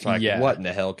 And I'm like, what in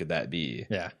the hell could that be?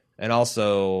 Yeah. And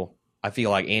also, I feel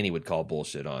like Annie would call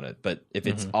bullshit on it. But if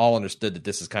it's all understood that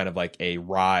this is kind of like a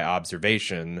wry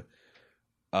observation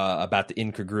about the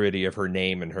incongruity of her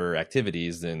name and her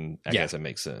activities, then I guess it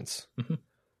makes sense. Mm-hmm.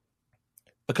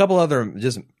 A couple other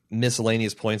just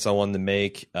miscellaneous points I wanted to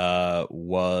make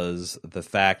was the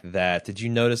fact that, did you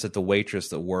notice that the waitress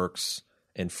that works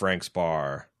in Frank's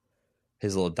bar,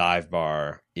 his little dive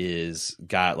bar,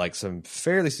 got like some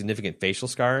fairly significant facial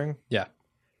scarring? Yeah.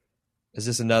 Is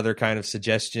this another kind of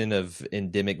suggestion of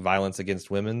endemic violence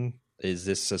against women? Is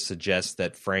this a suggest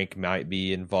that Frank might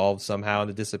be involved somehow in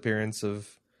the disappearance of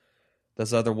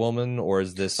this other woman, or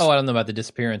is this... Oh, I don't know about the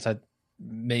disappearance.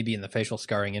 Maybe in the facial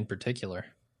scarring in particular.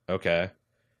 Okay.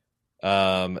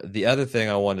 The other thing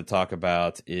I wanted to talk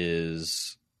about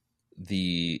is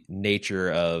the nature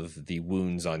of the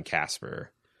wounds on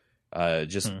Casper.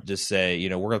 Just say,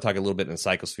 we're going to talk a little bit in the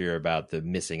psychosphere about the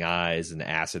missing eyes and the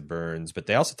acid burns, but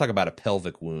they also talk about a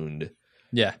pelvic wound.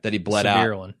 Yeah, that he bled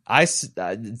severe out.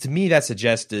 One. To me, that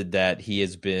suggested that he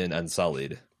has been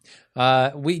unsullied.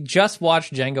 We just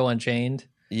watched Django Unchained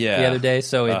the other day,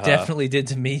 so it definitely did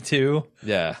to me too.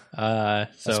 Yeah.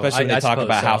 So especially when they talk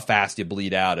about how fast you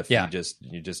bleed out if you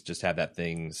just have that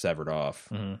thing severed off.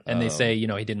 Mm-hmm. And they say, he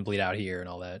didn't bleed out here and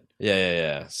all that.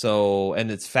 Yeah. So, and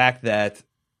it's fact that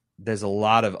there's a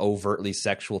lot of overtly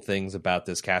sexual things about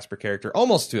this Casper character,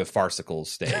 almost to a farcical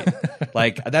state.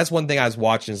 Like, that's one thing I was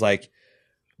watching is like,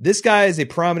 this guy is a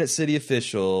prominent city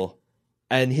official,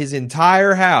 and his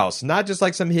entire house, not just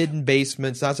like some hidden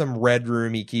basements, not some red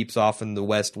room he keeps off in the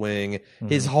West Wing. Mm-hmm.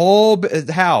 His whole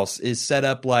house is set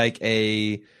up like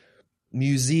a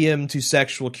museum to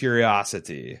sexual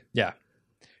curiosity. Yeah.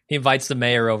 He invites the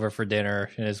mayor over for dinner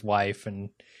and his wife, and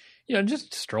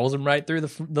just strolls him right through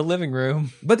the living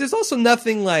room. But there's also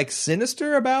nothing like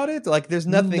sinister about it. Like there's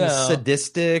nothing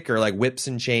sadistic or like whips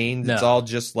and chains. No. It's all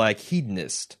just like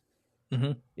hedonist.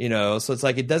 Mm-hmm. So it's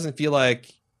like it doesn't feel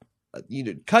like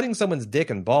cutting someone's dick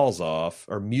and balls off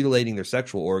or mutilating their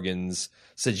sexual organs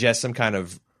suggests some kind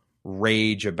of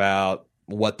rage about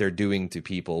what they're doing to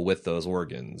people with those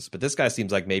organs. But this guy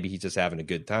seems like maybe he's just having a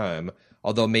good time.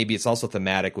 Although maybe it's also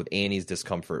thematic with Annie's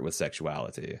discomfort with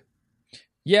sexuality.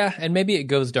 Yeah, and maybe it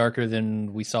goes darker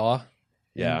than we saw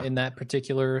in that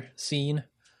particular scene.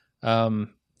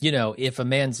 If a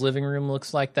man's living room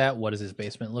looks like that, what does his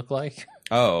basement look like?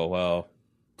 Oh, well,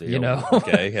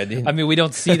 okay. I mean, we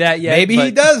don't see that yet. Maybe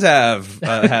he does have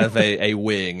a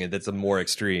wing that's a more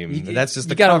extreme. That's just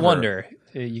the cover.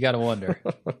 You gotta wonder.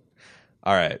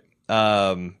 All right.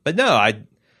 But no,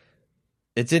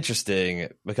 it's interesting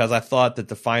because I thought that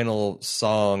the final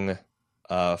song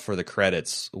for the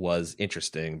credits was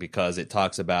interesting because it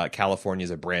talks about California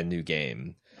is a brand new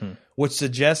game, which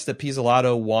suggests that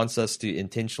Pizzolatto wants us to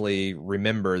intentionally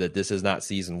remember that this is not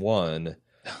season 1.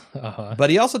 But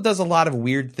he also does a lot of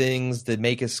weird things that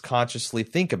make us consciously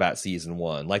think about season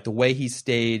 1, like the way he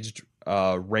staged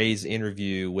Ray's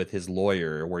interview with his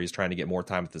lawyer, where he's trying to get more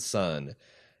time with his son.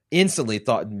 Instantly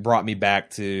brought me back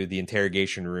to the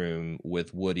interrogation room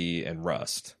with Woody and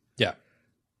Rust. Yeah,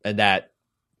 and that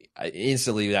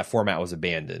instantly that format was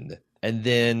abandoned. And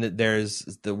then there's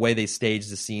the way they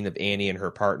staged the scene of Annie and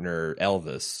her partner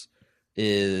Elvis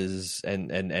is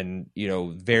and you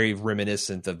know, very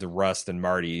reminiscent of the Rust and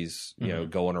Marty's, you know,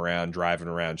 going around, driving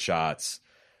around shots.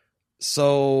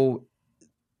 So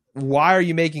why are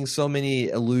you making so many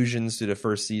allusions to the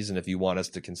first season if you want us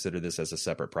to consider this as a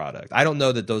separate product? I don't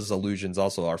know that those allusions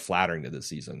also are flattering to the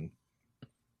season.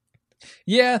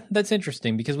 Yeah, that's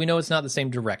interesting because we know it's not the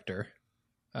same director.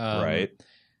 Right.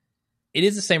 It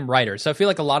is the same writer. So I feel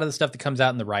like a lot of the stuff that comes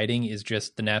out in the writing is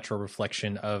just the natural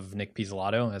reflection of Nick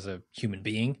Pizzolatto as a human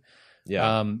being.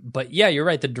 Yeah. But yeah, you're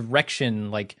right. The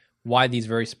direction, like why these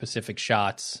very specific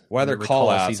shots, why they're call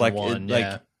outs, like,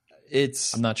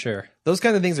 it's, I'm not sure. Those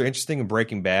kind of things are interesting in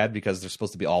Breaking Bad because they're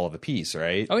supposed to be all of a piece,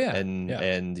 right? Oh yeah.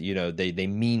 And you know, they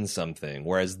mean something.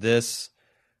 Whereas this,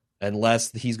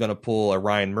 unless he's going to pull a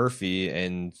Ryan Murphy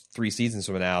and 3 seasons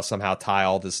from now somehow tie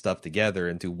all this stuff together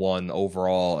into one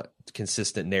overall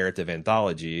consistent narrative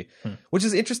anthology, which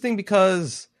is interesting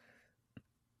because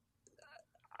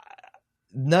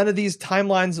none of these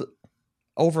timelines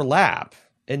overlap.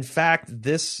 In fact,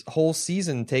 this whole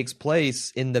season takes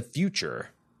place in the future.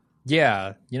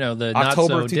 Yeah, you know, the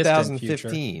October not so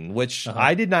 2015, which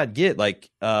I did not get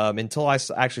until I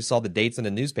actually saw the dates in the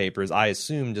newspapers. I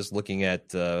assumed, just looking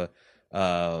at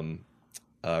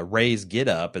Ray's get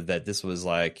up, that this was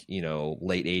like, you know,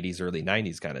 late 80s, early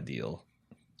 90s kind of deal.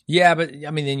 Yeah, but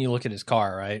I mean, then you look at his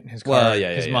car, right? His car,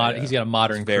 he's got a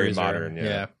modern, it's very cruiser. modern.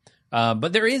 Yeah.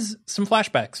 But there is some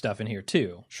flashback stuff in here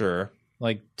too. Sure,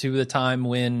 like to the time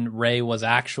when Ray was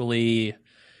actually,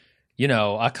 you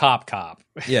know, a cop.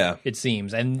 Yeah, it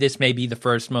seems, and this may be the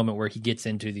first moment where he gets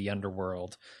into the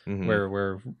underworld,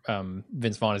 where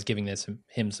Vince Vaughn is giving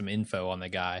him some info on the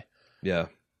guy. Yeah.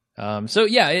 So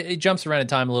yeah, it jumps around in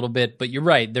time a little bit, but you're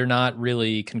right; they're not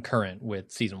really concurrent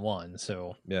with season 1.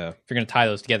 So yeah, if you're going to tie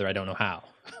those together, I don't know how.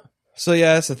 So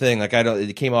yeah, that's the thing. Like,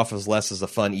 it came off as less as a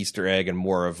fun Easter egg and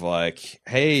more of like,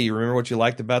 hey, you remember what you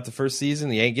liked about the first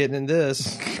season? You ain't getting in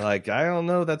this. Like, I don't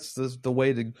know. That's the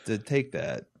way to take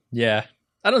that. Yeah,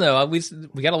 I don't know.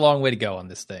 We got a long way to go on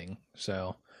this thing.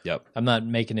 So yep, I'm not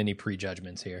making any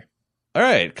prejudgments here. All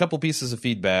right, a couple pieces of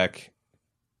feedback.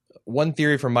 One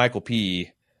theory from Michael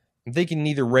P. I'm thinking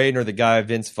neither Ray nor the guy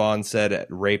Vince Vaughn said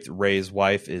raped Ray's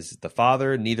wife is the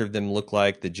father. Neither of them look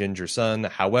like the ginger son.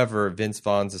 However, Vince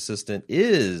Vaughn's assistant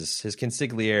is his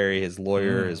consigliere, his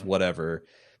lawyer, his whatever.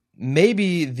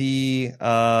 Maybe the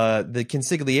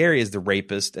consigliere is the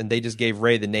rapist, and they just gave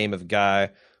Ray the name of a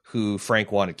guy who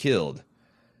Frank wanted killed.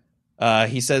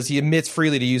 He says he admits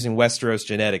freely to using Westeros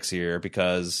genetics here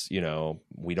because, you know,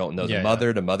 we don't know the mother.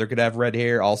 Yeah. The mother could have red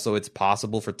hair. Also, it's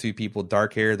possible for 2 people with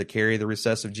dark hair that carry the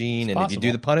recessive gene. If you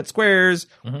do the Punnett squares,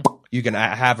 you can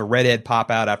have a redhead pop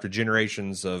out after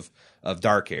generations of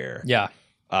dark hair. Yeah.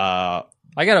 I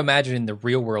got to imagine in the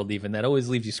real world, even, that always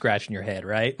leaves you scratching your head,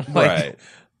 right? Right.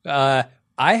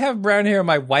 I have brown hair.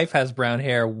 My wife has brown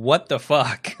hair. What the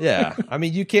fuck? Yeah. I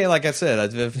mean, you can't, like I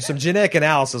said, some genetic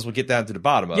analysis will get down to the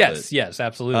bottom of it. Yes,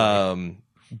 absolutely.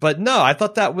 But no, I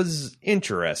thought that was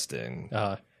interesting.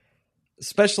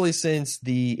 Especially since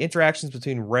the interactions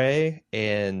between Ray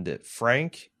and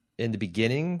Frank in the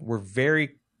beginning were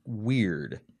very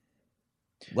weird.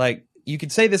 Like, you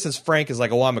could say this as Frank is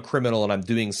like, oh, I'm a criminal and I'm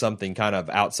doing something kind of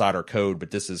outside our code,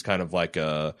 but this is kind of like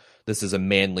this is a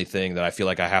manly thing that I feel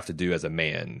like I have to do as a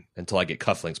man until I get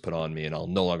cufflinks put on me and I'll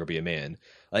no longer be a man.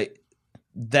 Like,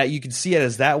 that you could see it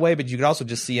as that way, but you could also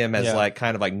just see him as like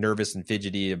kind of like nervous and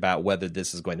fidgety about whether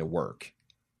this is going to work.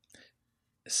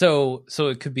 So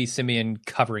it could be Simeon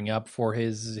covering up for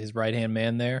his right-hand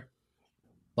man there.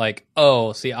 Like,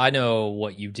 oh, see, I know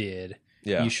what you did.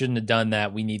 Yeah. You shouldn't have done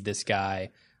that. We need this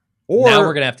guy. Or, now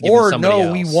we're going to have to give him somebody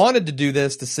else. We wanted to do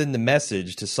this to send the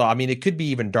message to Saul. I mean, it could be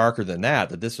even darker than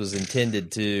that this was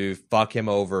intended to fuck him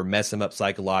over, mess him up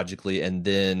psychologically, and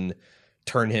then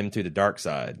turn him to the dark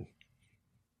side.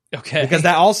 Okay. Because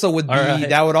that also would be,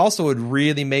 would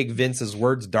really make Vince's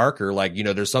words darker. Like, you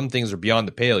know, there's some things are beyond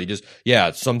the pale.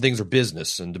 Some things are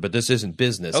business, but this isn't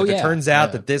business. If it turns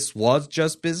out that this was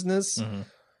just business,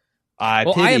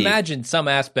 I imagine some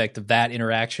aspect of that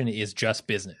interaction is just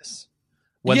business.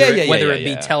 Whether it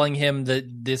be telling him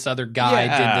that this other guy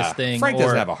did this thing. Frank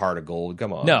doesn't have a heart of gold.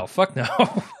 Come on. No, fuck no.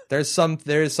 There is some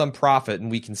profit,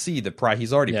 and we can see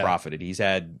he's already profited. He's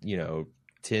had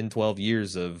 10, 12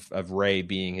 years of Ray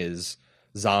being his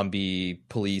zombie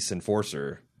police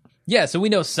enforcer. Yeah, so we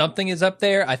know something is up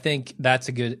there. I think that's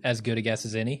as good a guess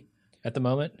as any at the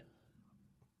moment.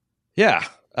 Yeah.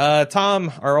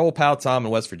 Tom, our old pal Tom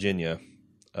in West Virginia,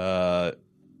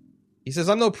 he says,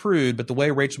 I'm no prude, but the way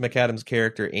Rachel McAdams'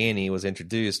 character Annie was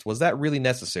introduced, was that really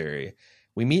necessary?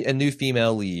 We meet a new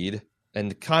female lead, and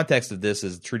the context of this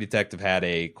is True Detective had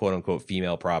a quote-unquote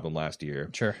female problem last year.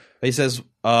 Sure. He says,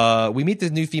 we meet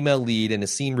this new female lead in a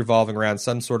scene revolving around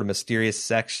some sort of mysterious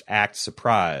sex act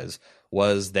surprise.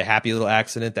 Was the happy little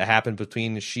accident that happened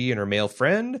between she and her male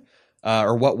friend?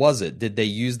 Or what was it? Did they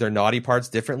use their naughty parts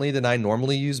differently than I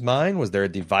normally use mine? Was there a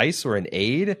device or an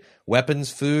aid?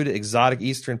 Weapons, food, exotic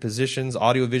Eastern positions,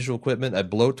 audiovisual equipment, a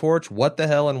blowtorch? What the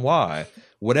hell and why?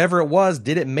 Whatever it was,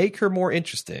 did it make her more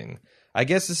interesting? I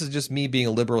guess this is just me being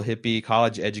a liberal hippie,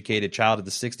 college-educated child of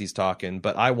the 60s talking,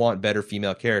 but I want better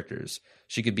female characters.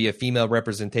 She could be a female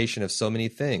representation of so many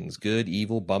things. Good,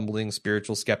 evil, bumbling,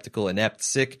 spiritual, skeptical, inept,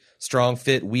 sick, strong,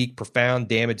 fit, weak, profound,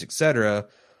 damaged, etc.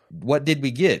 What did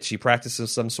we get? She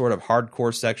practices some sort of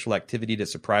hardcore sexual activity that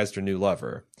surprised her new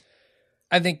lover.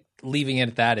 I think leaving it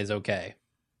at that is okay.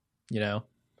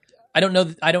 I don't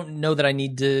know that I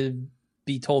need to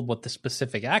be told what the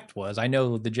specific act was. I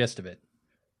know the gist of it.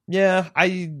 Yeah,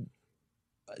 I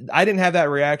didn't have that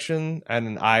reaction,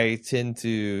 and I tend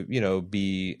to,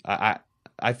 be I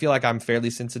feel like I'm fairly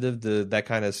sensitive to that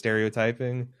kind of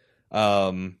stereotyping.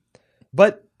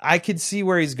 But I could see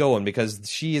where he's going, because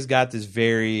she has got this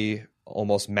very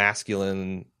almost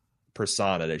masculine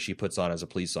persona that she puts on as a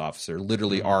police officer,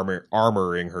 literally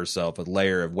armoring herself with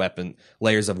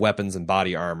layers of weapons and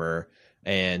body armor,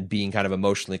 and being kind of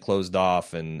emotionally closed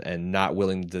off and not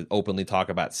willing to openly talk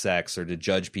about sex or to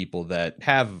judge people that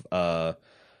have quote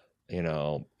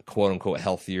unquote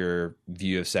healthier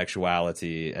view of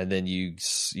sexuality. And then you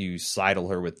sidle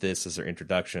her with this as her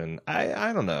introduction.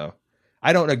 I don't know.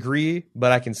 I don't agree,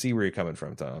 but I can see where you're coming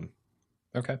from, Tom.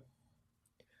 Okay.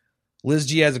 Liz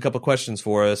G has a couple questions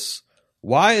for us.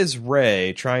 Why is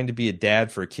Ray trying to be a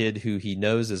dad for a kid who he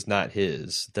knows is not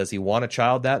his? Does he want a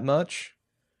child that much?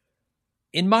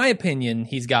 In my opinion,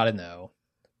 he's got to know.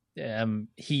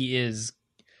 He is,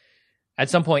 at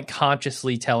some point,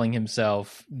 consciously telling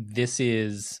himself, this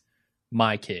is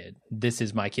my kid. This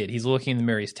is my kid. He's looking in the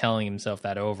mirror. He's telling himself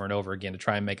that over and over again to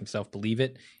try and make himself believe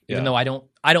it. Even though I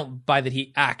don't buy that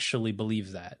he actually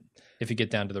believes that, if you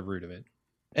get down to the root of it.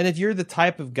 And if you're the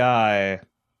type of guy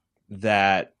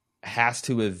that has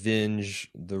to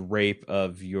avenge the rape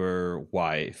of your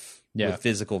wife with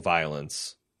physical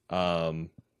violence, and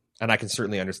I can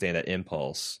certainly understand that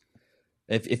impulse.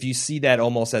 If you see that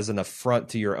almost as an affront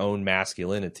to your own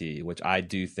masculinity, which I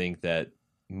do think that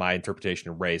my interpretation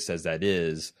of Ray says that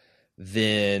is,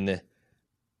 then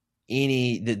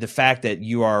the fact that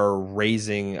you are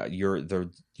raising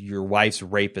your wife's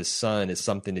rapist son is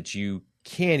something that you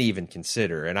can't even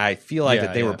consider. And I feel like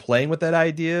that they were playing with that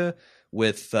idea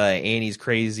with Annie's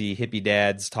crazy hippie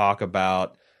dad's talk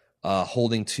about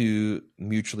holding two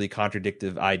mutually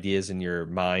contradictive ideas in your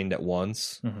mind at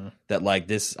once. Mm-hmm. That like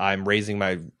this, I'm raising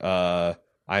my,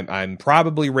 I'm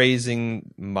probably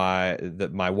raising my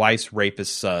wife's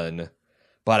rapist son,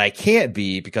 but I can't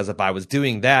be, because if I was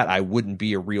doing that, I wouldn't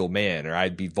be a real man, or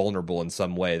I'd be vulnerable in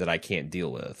some way that I can't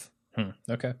deal with.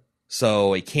 Okay.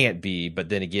 So it can't be, but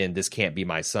then again, this can't be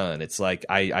my son. It's like,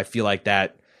 I feel like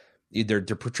that they're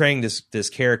portraying this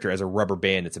character as a rubber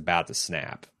band that's about to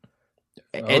snap.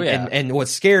 And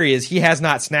what's scary is he has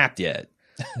not snapped yet.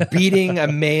 Beating a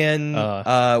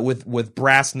man with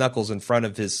brass knuckles in front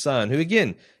of his son, who,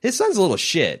 again, his son's a little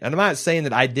shit. And I'm not saying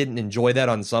that I didn't enjoy that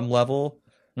on some level,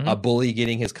 a bully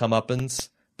getting his comeuppance,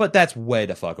 but that's way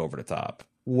the fuck over the top.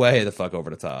 Way the fuck over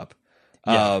the top.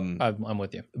 Yeah, I'm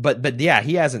with you. But yeah,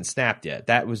 he hasn't snapped yet.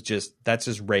 That's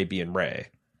just Ray being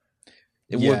Ray.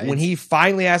 When he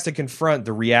finally has to confront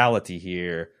the reality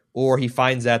here, or he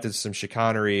finds out there's some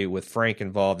chicanery with Frank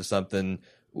involved or something,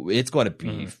 it's going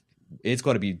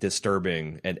to be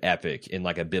disturbing and epic in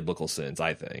like a biblical sense,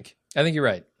 I think. I think you're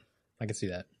right. I can see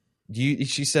that.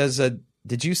 She says,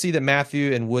 did you see that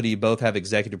Matthew and Woody both have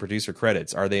executive producer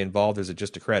credits? Are they involved, or is it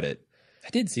just a credit? I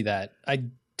did see that. I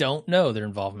don't know their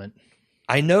involvement.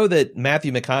 I know that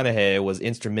Matthew McConaughey was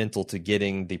instrumental to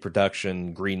getting the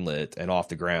production greenlit and off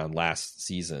the ground last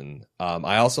season.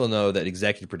 I also know that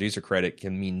executive producer credit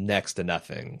can mean next to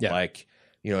nothing. Yeah. Like,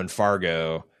 in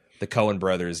Fargo, the Coen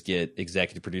brothers get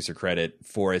executive producer credit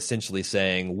for essentially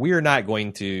saying, we're not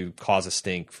going to cause a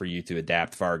stink for you to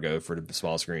adapt Fargo for the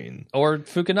small screen. Or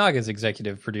Fukunaga's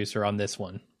executive producer on this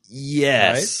one.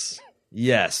 Yes. Right?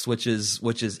 Yes, which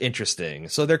is interesting.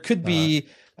 So there could be,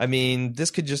 I mean, this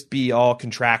could just be all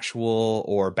contractual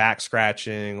or back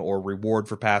scratching or reward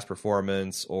for past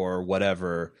performance or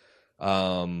whatever.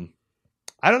 I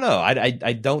don't know.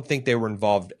 I don't think they were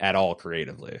involved at all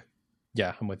creatively.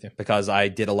 Yeah, I'm with you. Because I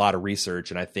did a lot of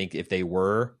research, and I think if they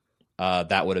were,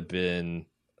 that would have been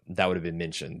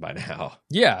mentioned by now.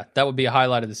 Yeah, that would be a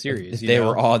highlight of the series. If they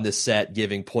were on the set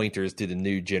giving pointers to the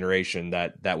new generation,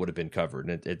 that would have been covered.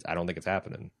 And I don't think it's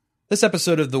happening. This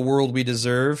episode of The World We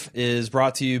Deserve is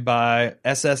brought to you by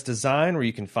SS Design, where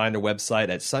you can find a website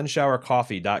at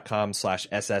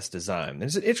sunshowercoffee.com/ssdesign.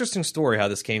 There's an interesting story how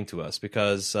this came to us,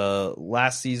 because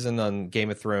last season on Game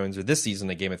of Thrones, or this season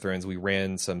on Game of Thrones, we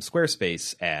ran some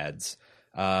Squarespace ads.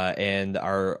 And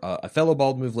our a fellow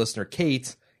Bald Move listener,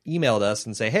 Kate, emailed us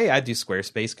and say, hey, I do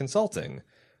Squarespace consulting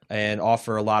and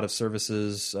offer a lot of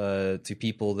services to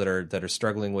people that are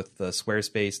struggling with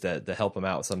Squarespace to help them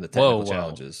out with some of the technical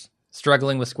challenges.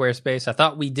 Struggling with Squarespace? I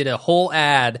thought we did a whole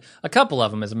ad, a couple of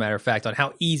them as a matter of fact, on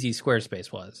how easy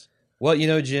Squarespace was. Well,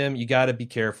 Jim, you got to be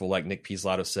careful, like Nick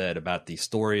Pizzolatto said, about the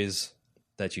stories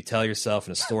that you tell yourself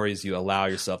and the stories you allow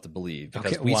yourself to believe,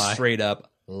 because we straight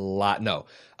up no.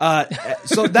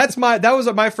 So that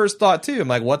was my first thought too. I'm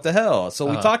like, what the hell? So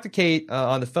we talked to Kate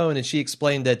on the phone, and she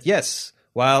explained that yes,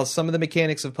 while some of the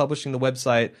mechanics of publishing the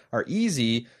website are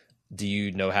easy, do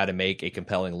you know how to make a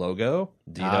compelling logo?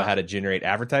 Do you know how to generate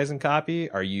advertising copy?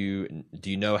 Do you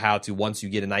know how to, once you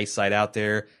get a nice site out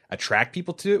there, attract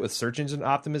people to it with search engine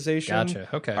optimization? Gotcha.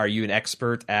 Okay. Are you an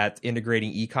expert at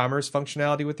integrating e-commerce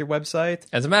functionality with your website?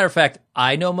 As a matter of fact,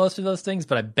 I know most of those things,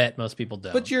 but I bet most people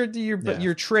don't. But your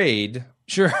trade,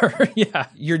 sure, yeah,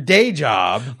 your day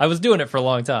job, I was doing it for a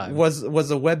long time, was a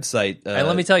website. And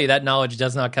let me tell you, that knowledge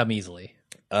does not come easily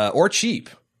or cheap.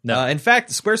 No. In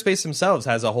fact, Squarespace themselves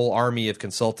has a whole army of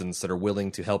consultants that are willing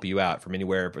to help you out from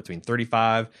anywhere between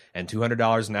 $35 and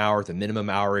 $200 an hour with the minimum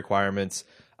hour requirements.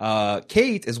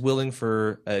 Kate is willing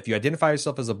for, if you identify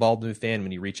yourself as a Bald Move fan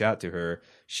when you reach out to her,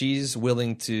 she's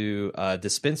willing to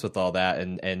dispense with all that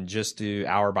and just do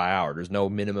hour by hour. There's no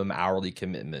minimum hourly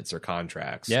commitments or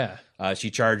contracts. Yeah.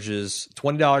 She charges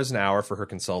 $20 an hour for her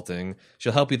consulting.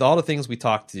 She'll help you with all the things we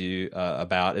talked to you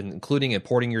about, including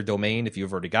importing your domain if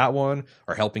you've already got one,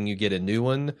 or helping you get a new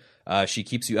one. She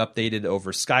keeps you updated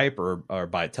over Skype or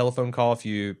by telephone call if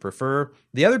you prefer.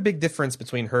 The other big difference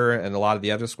between her and a lot of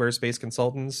the other Squarespace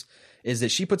consultants is that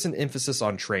she puts an emphasis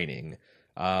on training,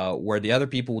 where the other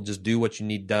people will just do what you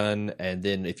need done, and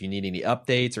then if you need any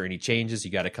updates or any changes, you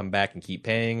got to come back and keep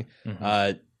paying.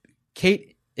 Mm-hmm.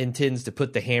 Kate intends to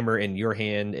put the hammer in your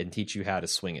hand and teach you how to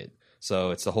swing it.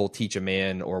 So it's the whole teach a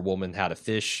man or woman how to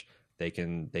fish. They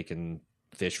can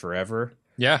fish forever.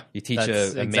 Yeah, you teach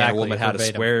a man or woman how to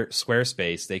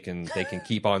Squarespace. They can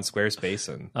keep on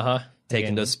Squarespacing.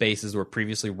 Taking those spaces that were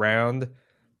previously round,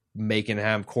 making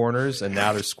them corners, and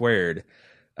now they're squared.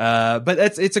 But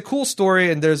it's a cool story,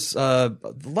 and there's a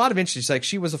lot of interesting. Like,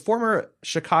 she was a former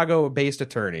Chicago-based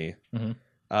attorney,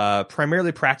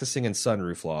 primarily practicing in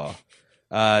sunroof law.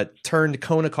 Turned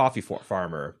Kona coffee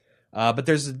farmer. But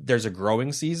there's a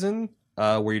growing season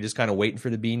where you're just kind of waiting for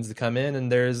the beans to come in, and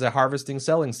there's a harvesting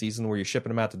selling season where you're shipping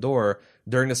them out the door.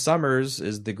 During the summers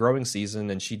is the growing season,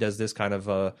 and she does this kind of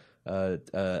on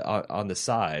the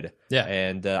side. Yeah.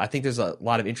 And I think there's a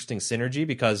lot of interesting synergy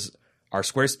because our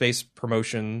Squarespace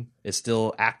promotion is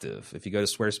still active. If you go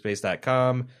to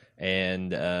squarespace.com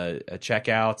and check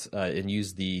out and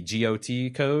use the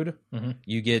GOT code,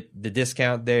 you get the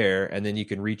discount there, and then you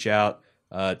can reach out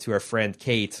to our friend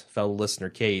Kate, fellow listener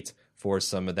Kate, for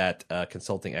some of that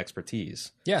consulting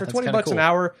expertise. Yeah, for $20 an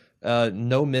hour,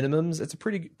 no minimums. It's a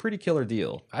pretty killer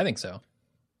deal. I think so.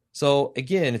 So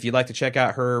again, if you'd like to check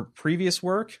out her previous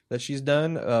work that she's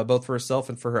done, both for herself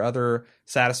and for her other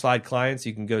satisfied clients,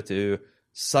 you can go to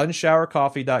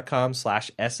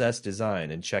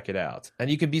sunshowercoffee.com/ssdesign and check it out. And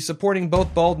you can be supporting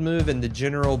both Bald Move and the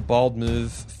general Bald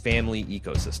Move family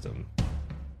ecosystem.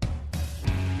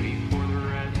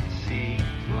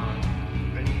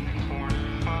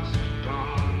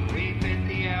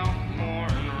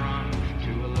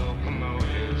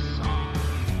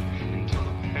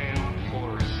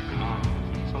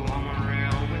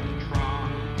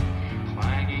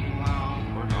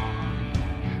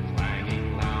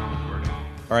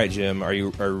 All right, Jim, are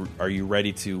you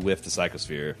ready to whiff the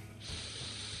psychosphere?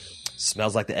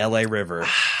 Smells like the LA River.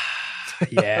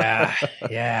 Yeah.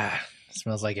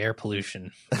 Smells like air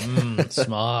pollution.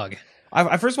 Smog.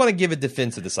 I first want to give a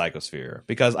defense of the psychosphere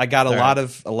because I got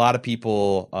a lot of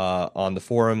people on the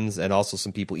forums and also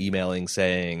some people emailing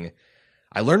saying,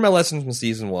 I learned my lesson from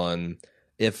season 1.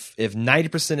 If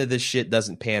 90% of this shit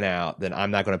doesn't pan out, then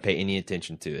I'm not going to pay any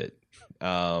attention to it.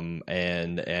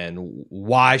 And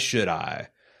why should I?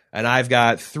 And I've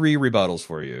got 3 rebuttals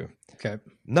for you. Okay.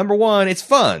 Number 1, it's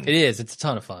fun. It is. It's a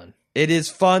ton of fun. It is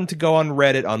fun to go on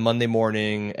Reddit on Monday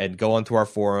morning and go onto our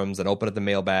forums and open up the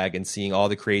mailbag and seeing all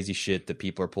the crazy shit that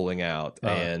people are pulling out.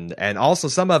 And also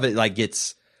some of it like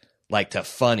gets like to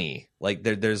funny. Like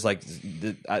there's like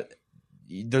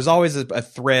there's always a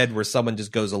thread where someone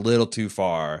just goes a little too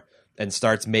far and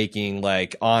starts making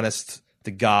like honest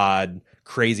to God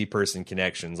crazy person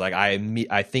connections. Like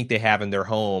I think they have in their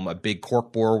home a big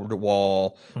corkboard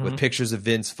wall with pictures of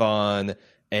Vince Vaughn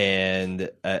and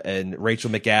Rachel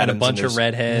McAdams and a bunch of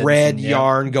redheads,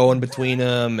 yarn going between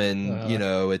them, and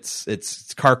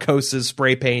it's Carcosa's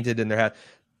spray painted in their hat.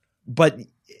 But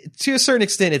to a certain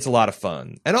extent, it's a lot of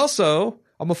fun. And also,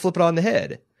 I'm gonna flip it on the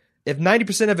head. If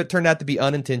 90% of it turned out to be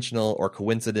unintentional or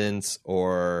coincidence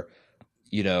or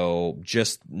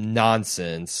just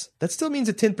nonsense, that still means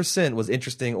that 10% was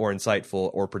interesting or insightful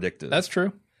or predictive. That's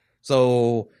true.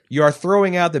 So you are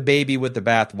throwing out the baby with the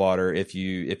bathwater if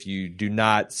you do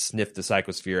not sniff the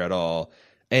psychosphere at all.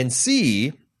 And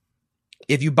C,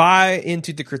 if you buy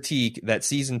into the critique that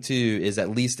season 2 is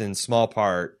at least in small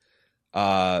part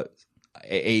a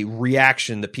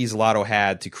reaction that Pizzolatto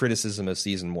had to criticism of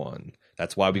season 1.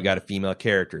 That's why we've got a female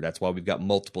character. That's why we've got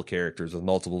multiple characters with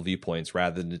multiple viewpoints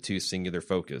rather than the 2 singular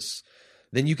focus.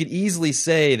 Then you could easily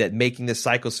say that making the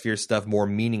psychosphere stuff more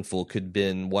meaningful could have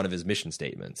been one of his mission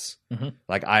statements. Mm-hmm.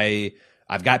 Like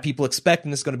I've got people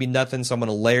expecting this is going to be nothing, so I'm going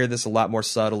to layer this a lot more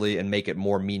subtly and make it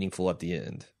more meaningful at the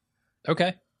end.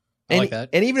 Okay. I like that.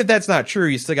 And even if that's not true,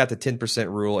 you still got the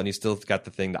 10% rule and you still got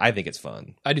the thing that I think it's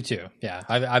fun. I do too. Yeah.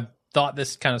 I've thought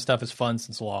this kind of stuff is fun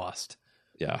since Lost.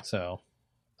 Yeah. So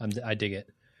I dig it.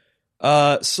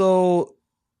 So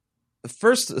the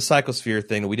first psychosphere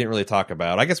thing that we didn't really talk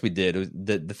about, I guess we did,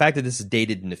 the fact that this is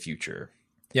dated in the future.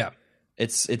 Yeah.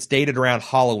 It's dated around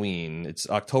Halloween. It's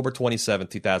October 27th,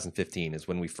 2015 is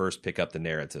when we first pick up the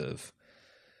narrative.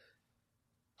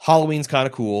 Halloween's kind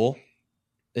of cool.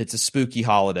 It's a spooky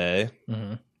holiday.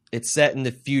 Mm-hmm. It's set in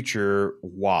the future.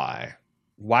 Why?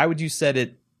 Why would you set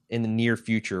it in the near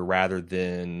future rather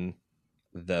than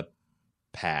the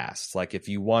past? Like if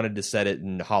you wanted to set it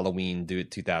in Halloween, do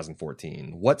it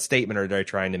 2014. What statement are they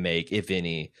trying to make, if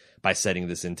any, by setting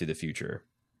this into the future?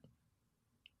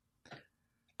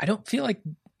 I don't feel like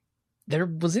there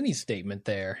was any statement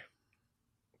there.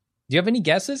 Do you have any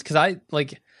guesses? Because I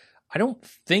don't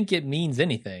think it means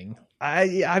anything.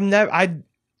 I've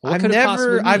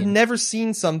never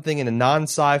seen something in a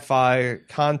non-sci-fi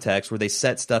context where they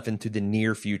set stuff into the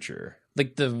near future.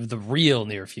 Like the real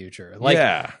near future. Like,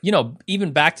 yeah.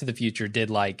 Even Back to the Future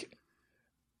did like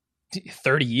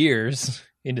 30 years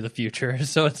into the future.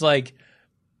 So it's like,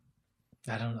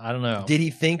 I don't know. Did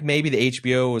he think maybe the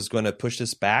HBO was going to push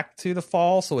this back to the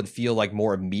fall so it'd feel like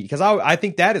more immediate? Because I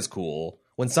think that is cool.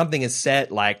 When something is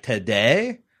set like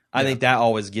today, I think that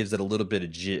always gives it a little bit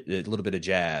of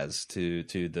jazz to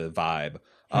the vibe.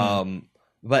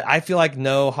 But I feel like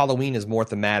Halloween is more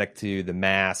thematic to the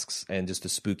masks and just the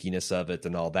spookiness of it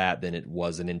and all that than it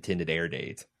was an intended air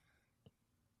date.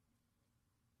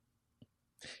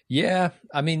 Yeah,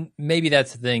 I mean, maybe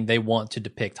that's the thing. They want to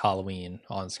depict Halloween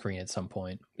on screen at some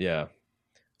point. Yeah.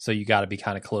 So you got to be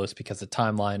kind of close because the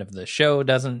timeline of the show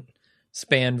doesn't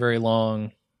span very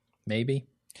long. Maybe.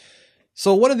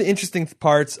 So one of the interesting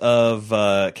parts of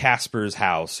Casper's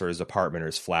house or his apartment or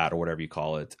his flat or whatever you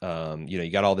call it, you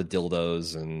got all the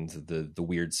dildos and the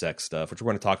weird sex stuff, which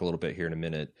we're going to talk a little bit here in a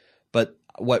minute. But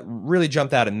what really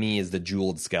jumped out at me is the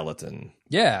jeweled skeleton.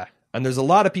 Yeah. And there's a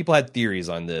lot of people had theories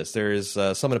on this. There's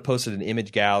someone who posted an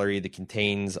image gallery that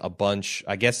contains a bunch.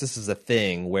 I guess this is a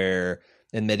thing where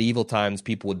in medieval times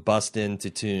people would bust into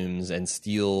tombs and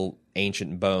steal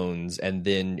ancient bones and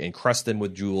then encrust them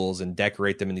with jewels and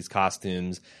decorate them in these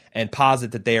costumes and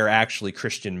posit that they are actually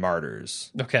Christian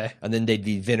martyrs. Okay. And then they'd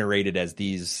be venerated as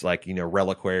these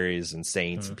reliquaries and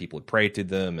saints and people would pray to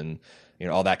them and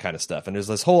all that kind of stuff. And there's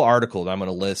this whole article that I'm going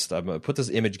to list. I'm going to put this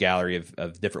image gallery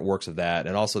of different works of that.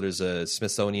 And also there's a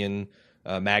Smithsonian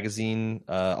magazine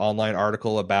online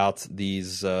article about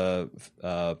these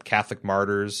Catholic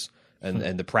martyrs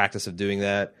and the practice of doing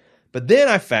that. But then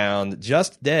I found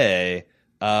just today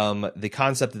the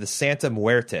concept of the Santa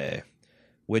Muerte,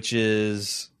 which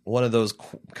is one of those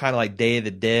kind of like Day of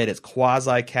the Dead. It's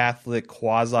quasi-Catholic,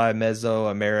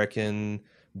 quasi-Mesoamerican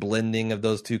blending of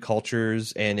those two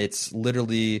cultures, and it's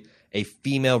literally a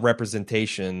female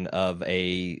representation of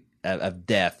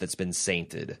death that's been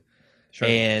sainted. Sure.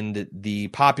 And the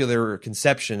popular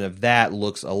conception of that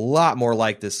looks a lot more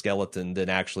like this skeleton than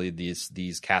actually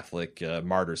these Catholic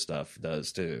martyr stuff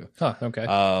does too. Huh, okay.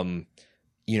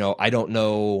 I don't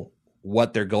know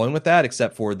what they're going with that,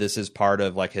 except for this is part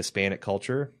of like Hispanic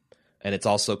culture. And it's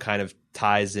also kind of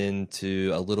ties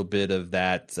into a little bit of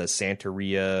that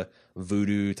Santeria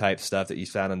voodoo type stuff that you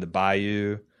found in the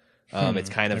Bayou. It's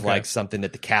kind of like something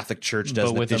that the Catholic Church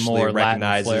doesn't officially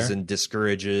recognizes and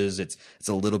discourages. It's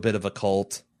a little bit of a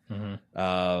cult.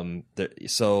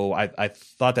 So I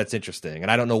thought that's interesting.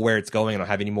 And I don't know where it's going. I don't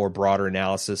have any more broader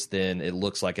analysis than it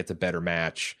looks like it's a better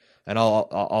match. And I'll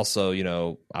also,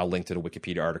 I'll link to the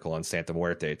Wikipedia article on Santa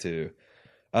Muerte too.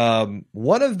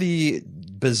 One of the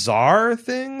bizarre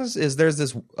things is there's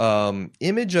this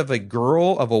image of a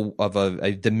girl of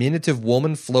a diminutive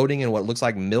woman floating in what looks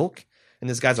like milk in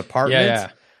this guy's apartment.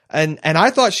 Yeah. And I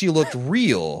thought she looked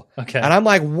real. Okay. And I'm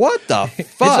like, what the fuck?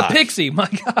 It's a pixie, my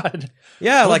God.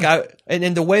 Yeah, and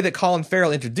in the way that Colin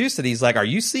Farrell introduced it, he's like, are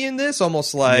you seeing this?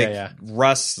 Almost like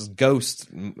Russ's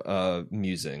ghost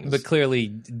musings. But clearly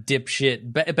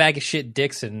dipshit, bag of shit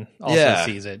Dixon also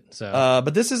sees it. So,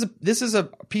 but this is a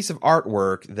piece of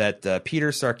artwork that Peter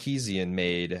Sarkeesian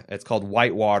made. It's called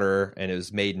Whitewater, and it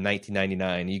was made in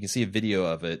 1999. You can see a video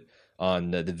of it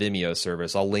on the Vimeo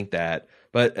service. I'll link that.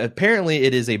 But apparently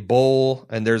it is a bowl,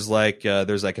 and there's like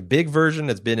a big version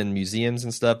that's been in museums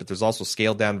and stuff, but there's also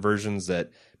scaled down versions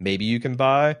that maybe you can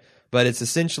buy. But it's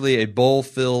essentially a bowl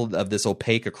filled of this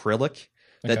opaque acrylic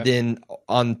that then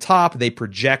on top they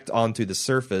project onto the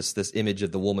surface this image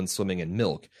of the woman swimming in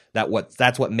milk.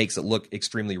 That's what makes it look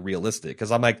extremely realistic.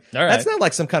 Because I'm like, that's not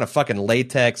like some kind of fucking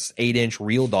latex 8-inch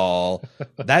real doll.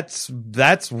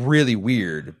 that's really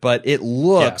weird, but it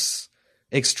looks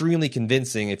extremely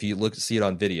convincing if you see it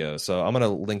on video. So I'm gonna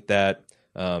link that.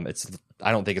 I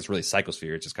don't think it's really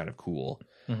psychosphere. It's just kind of cool.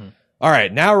 Mm-hmm. All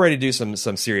right, now we're ready to do some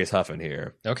serious huffing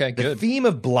here. Okay, good. The theme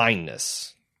of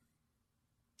blindness.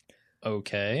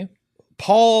 Okay.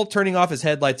 Paul turning off his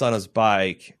headlights on his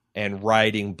bike and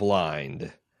riding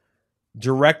blind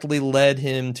directly led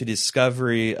him to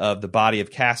discovery of the body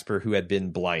of Casper, who had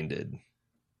been blinded.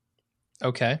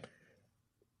 Okay.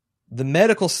 The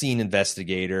medical scene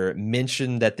investigator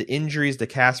mentioned that the injuries to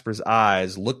Casper's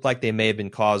eyes looked like they may have been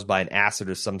caused by an acid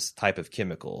or some type of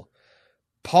chemical.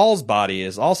 Paul's body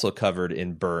is also covered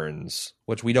in burns,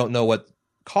 which we don't know what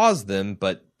caused them,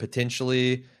 but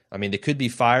potentially, they could be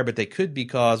fire, but they could be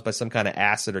caused by some kind of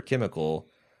acid or chemical,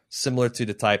 similar to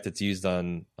the type that's used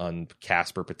on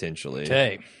Casper potentially.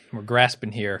 Okay, we're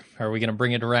grasping here. Are we going to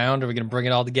bring it around? Are we going to bring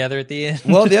it all together at the end?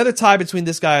 Well, the other tie between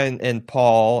this guy and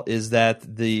Paul is that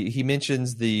he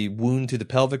mentions the wound to the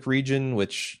pelvic region,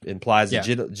 which implies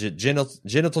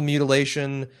genital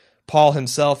mutilation. Paul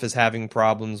himself is having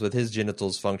problems with his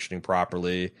genitals functioning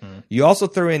properly. You also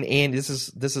throw in Annie. This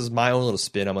is my own little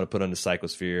spin I'm going to put on the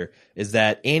psychosphere, is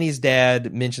that Annie's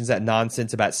dad mentions that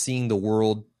nonsense about seeing the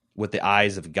world with the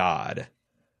eyes of God.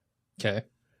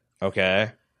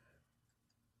 Okay.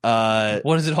 What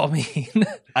does it all mean?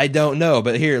 I don't know,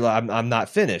 but here I'm not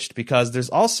finished, because there's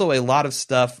also a lot of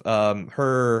stuff.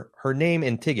 Her name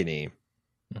Antigone.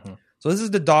 Mm-hmm. So this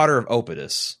is the daughter of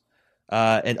Oedipus,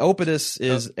 and Oedipus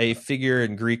is a figure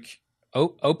in Greek.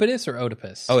 Oedipus or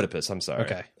Oedipus? Oedipus. I'm sorry.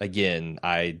 Okay. Again,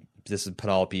 this is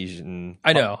Penelope.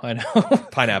 I know.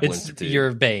 Pineapple it's Institute.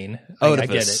 Your Bane.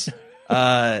 Oedipus. I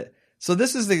get it. So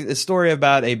this is the story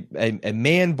about a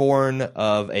man born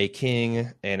of a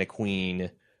king and a queen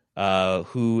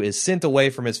who is sent away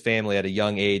from his family at a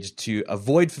young age to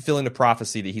avoid fulfilling the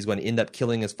prophecy that he's going to end up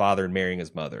killing his father and marrying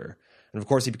his mother. And of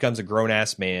course, he becomes a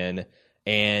grown-ass man,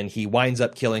 and he winds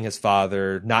up killing his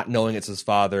father, not knowing it's his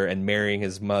father, and marrying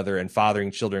his mother and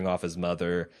fathering children off his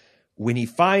mother. When he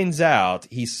finds out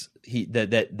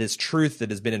that this truth that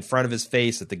has been in front of his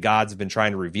face that the gods have been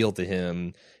trying to reveal to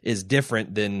him is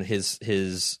different than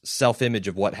his self-image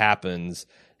of what happens,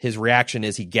 his reaction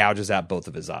is he gouges out both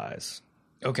of his eyes.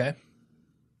 Okay.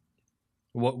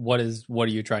 What are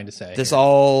you trying to say? This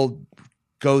all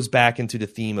goes back into the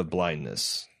theme of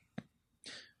blindness.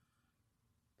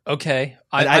 Okay,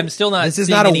 I'm still not. This is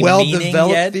not a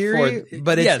well-developed theory,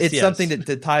 but it's yes. something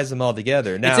that ties them all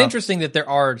together. Now, it's interesting that there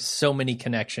are so many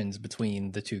connections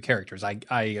between the two characters.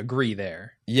 I agree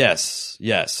there. Yes.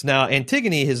 Now,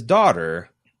 Antigone, his daughter,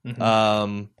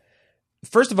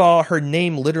 first of all, her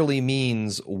name literally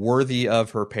means worthy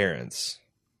of her parents,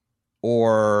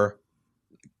 or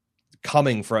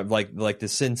coming from like the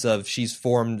sense of she's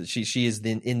formed. She is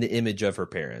in the image of her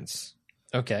parents.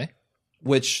 Okay.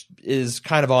 which is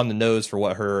kind of on the nose for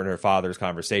what her and her father's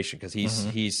conversation, because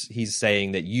he's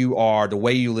saying that the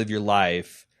way you live your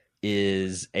life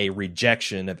is a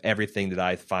rejection of everything that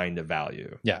I find of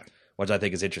value. Yeah. Which I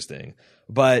think is interesting.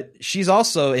 But she's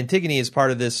also, Antigone is part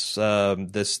of this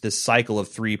this cycle of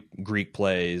 3 Greek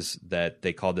plays that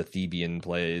they call the Theban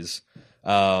plays.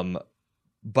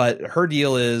 But her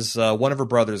deal is one of her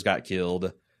brothers got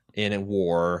killed in a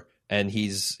war, and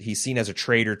he's seen as a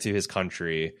traitor to his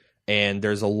country. And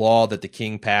there's a law that the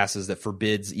king passes that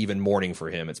forbids even mourning for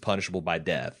him. It's punishable by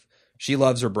death. She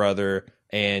loves her brother,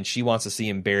 and she wants to see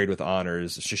him buried with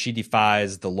honors. So she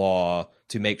defies the law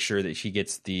to make sure that she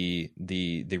gets the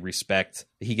respect.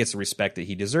 He gets the respect that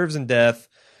he deserves in death.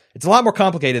 It's a lot more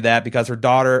complicated than that, because her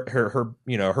daughter,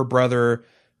 her brother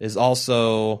is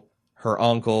also her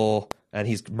uncle, and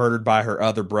he's murdered by her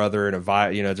other brother. And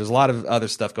there's a lot of other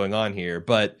stuff going on here.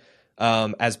 But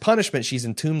as punishment, she's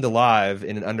entombed alive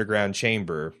in an underground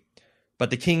chamber. But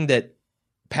the king that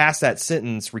passed that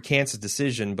sentence recants his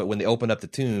decision. But when they open up the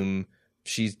tomb,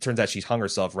 turns out she's hung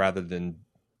herself rather than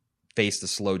face the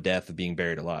slow death of being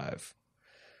buried alive.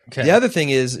 Okay. The other thing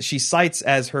is, she cites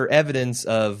as her evidence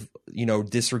of,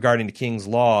 disregarding the king's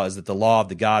law is that the law of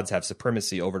the gods have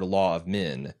supremacy over the law of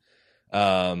men.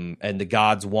 And the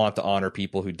gods want to honor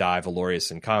people who die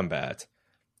valorous in combat.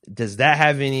 Does that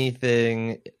have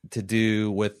anything to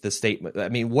do with the statement? I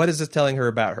mean, what is this telling her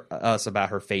about us about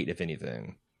her fate, if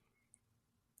anything?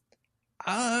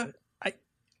 I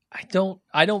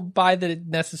don't buy that it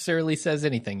necessarily says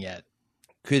anything yet.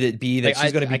 Could it be that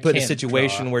she's going to be put in a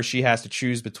situation where she has to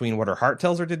choose between what her heart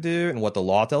tells her to do and what the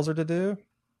law tells her to do?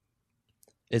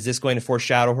 Is this going to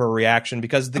foreshadow her reaction?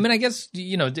 Because I guess,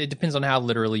 it depends on how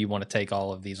literally you want to take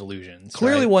all of these illusions.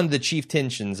 Clearly, right? One of the chief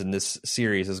tensions in this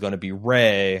series is going to be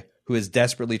Rey, who is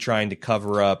desperately trying to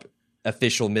cover up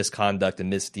official misconduct and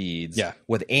misdeeds,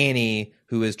 with Annie,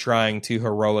 who is trying to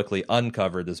heroically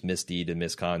uncover this misdeed and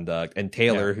misconduct, and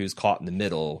Taylor, who's caught in the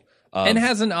middle. And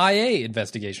has an IA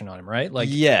investigation on him, right?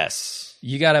 Yes.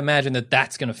 You got to imagine that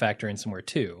that's going to factor in somewhere,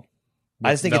 too.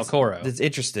 I just think it's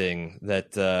interesting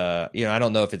that, I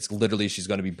don't know if it's literally she's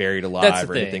going to be buried alive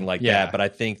or anything like that, but I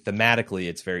think thematically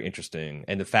it's very interesting.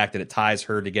 And the fact that it ties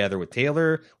her together with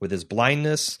Taylor, with his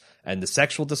blindness and the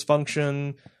sexual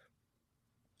dysfunction,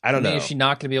 I don't know. Is she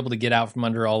not going to be able to get out from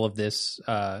under all of this,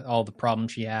 all the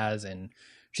problems she has, and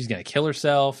she's going to kill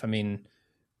herself?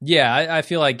 I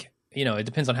feel like, it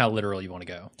depends on how literal you want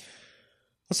to go.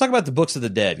 Let's talk about the Books of the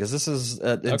Dead, because this is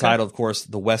entitled, of course,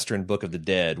 The Western Book of the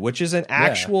Dead, which is an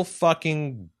actual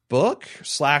fucking book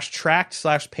 / tract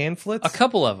 / pamphlet. A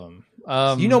couple of them.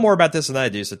 You know more about this than I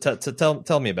do, so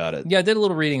tell me about it. Yeah, I did a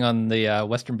little reading on the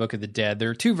Western Book of the Dead. There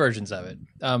are 2 versions of it.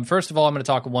 First of all, I'm going to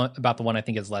talk about the one I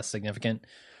think is less significant.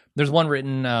 There's one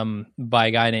written by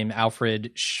a guy named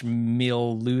Alfred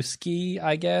Chmielewski,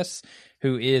 I guess,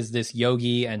 who is this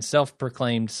yogi and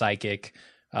self-proclaimed psychic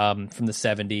from the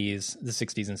 70s, the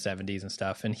 60s and 70s and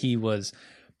stuff. And he was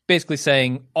basically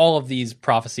saying all of these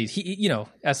prophecies. He,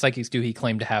 as psychics do, he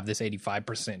claimed to have this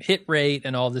 85% hit rate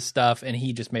and all this stuff. And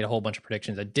he just made a whole bunch of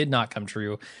predictions that did not come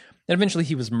true. And eventually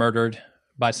he was murdered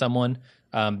by someone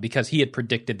because he had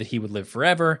predicted that he would live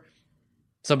forever.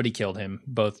 Somebody killed him,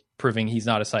 both proving he's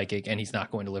not a psychic and he's not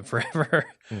going to live forever.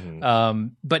 Mm-hmm.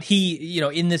 But he,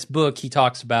 in this book, he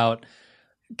talks about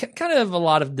kind of a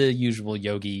lot of the usual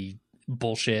yogi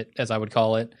bullshit, as I would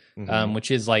call it,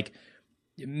 which is like,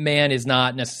 man is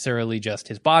not necessarily just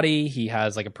his body. He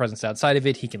has like a presence outside of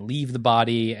it. He can leave the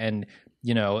body. And,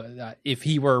 if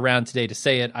he were around today to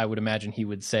say it, I would imagine he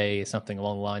would say something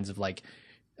along the lines of like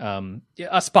a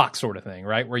Spock sort of thing,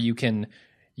 right? Where you can,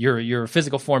 your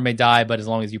physical form may die, but as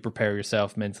long as you prepare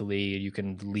yourself mentally, you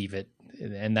can leave it.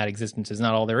 And that existence is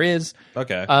not all there is.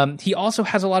 Okay. He also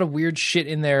has a lot of weird shit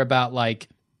in there about like,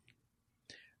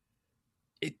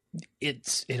 it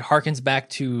harkens back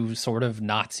to sort of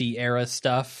Nazi era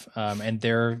stuff and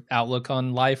their outlook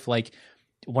on life. Like,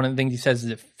 one of the things he says is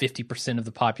that 50% of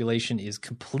the population is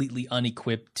completely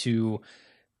unequipped to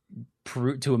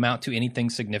amount to anything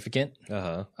significant.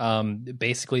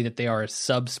 Basically, that they are a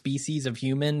subspecies of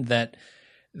human.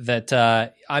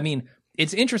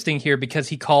 It's interesting here because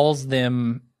he calls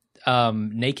them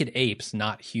naked apes,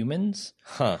 not humans.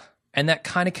 Huh. And that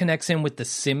kind of connects in with the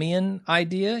simian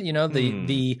idea,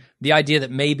 the idea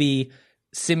that maybe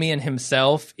Simeon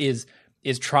himself is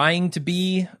trying to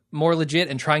be more legit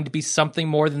and trying to be something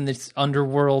more than this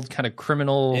underworld kind of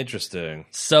criminal, interesting,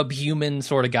 subhuman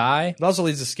sort of guy. It also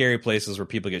leads to scary places where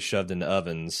people get shoved into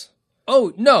ovens.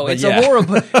 Oh no, it's a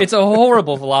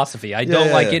horrible philosophy. I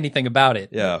don't like anything about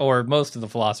it, or most of the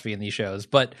philosophy in these shows.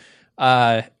 But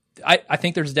I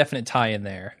think there's a definite tie in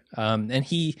there. And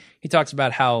he talks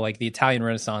about how like the Italian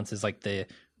Renaissance is like the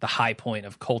high point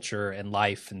of culture and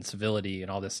life and civility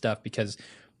and all this stuff, because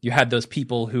you had those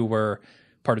people who were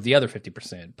part of the other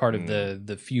 50%, part of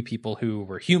the few people who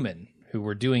were human, who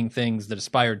were doing things that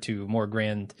aspired to more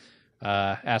grand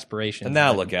aspirations. And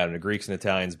now look at it. The Greeks and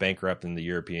Italians bankrupt in the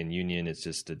European Union. It's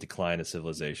just a decline of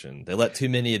civilization. They let too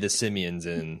many of the simians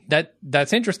in.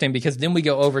 That's interesting, because then we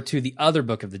go over to the other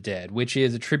Book of the Dead, which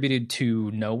is attributed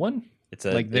to no one.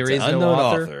 There is no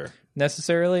author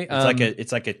necessarily.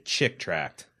 It's like a chick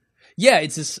tract. Yeah,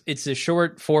 it's a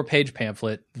short 4-page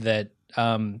pamphlet that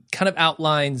kind of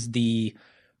outlines the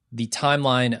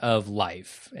timeline of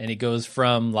life, and it goes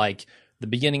from like the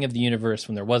beginning of the universe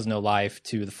when there was no life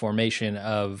to the formation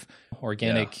of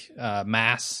organic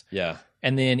mass,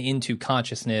 and then into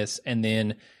consciousness, and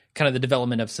then kind of the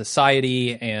development of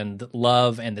society and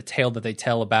love, and the tale that they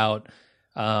tell about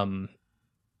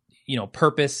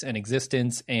purpose and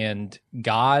existence and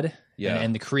God,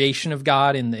 and the creation of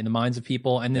God in the minds of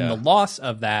people, and then the loss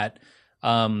of that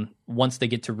once they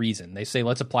get to reason. They say,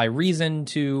 let's apply reason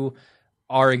to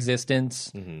our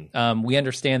existence. We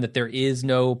understand that there is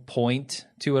no point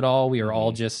to it all. We are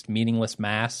all just meaningless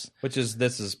mass.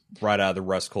 This is right out of the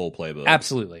Russ Cole playbook.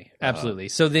 Absolutely.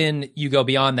 So then you go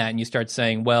beyond that and you start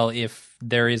saying, well, if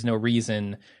there is no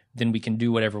reason, then we can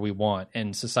do whatever we want,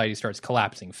 and society starts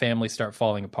collapsing. Families start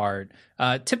falling apart.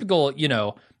 Typical,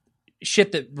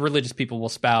 shit that religious people will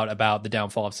spout about the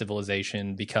downfall of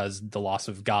civilization because the loss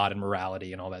of God and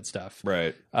morality and all that stuff.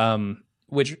 Right.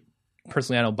 Which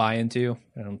personally I don't buy into.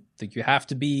 I don't think you have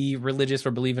to be religious or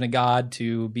believe in a God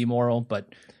to be moral, but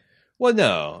well,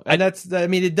 no. And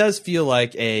it does feel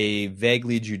like a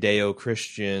vaguely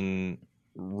Judeo-Christian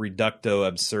reducto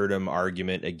absurdum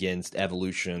argument against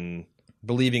evolution,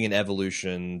 believing in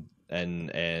evolution,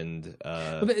 and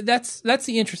but that's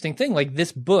the interesting thing. Like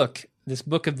this book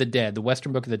of the Dead, the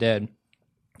Western Book of the Dead,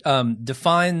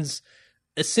 defines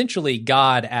essentially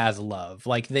God as love.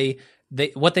 Like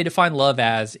what they define love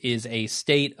as is a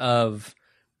state of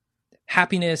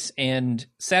happiness and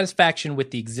satisfaction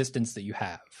with the existence that you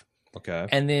have. Okay.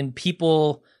 And then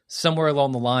people somewhere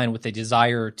along the line with a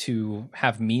desire to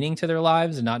have meaning to their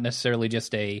lives and not necessarily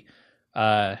just a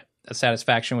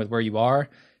satisfaction with where you are,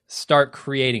 start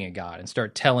creating a God and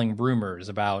start telling rumors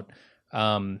about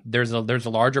there's a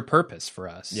larger purpose for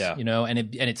us. Yeah. And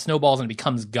it snowballs and it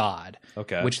becomes God.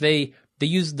 Okay. Which they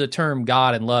use the term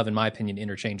God and love, in my opinion,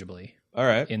 interchangeably. All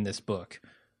right. In this book.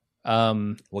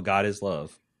 Well, God is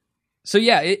love. So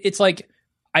yeah, it's like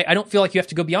I don't feel like you have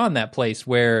to go beyond that place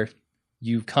where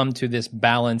you come to this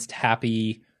balanced,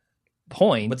 happy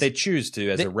point. But they choose to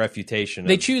as a refutation.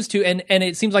 They choose to, and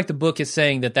it seems like the book is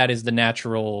saying that is the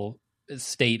natural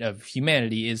state of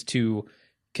humanity, is to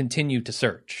continue to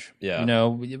search. Yeah.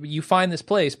 You find this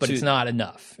place, but it's not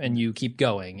enough, and you keep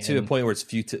going. To a point where it's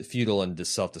futile and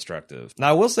self-destructive. Now,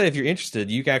 I will say, if you're interested,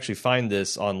 you can actually find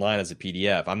this online as a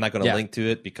PDF. I'm not going to link to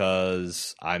it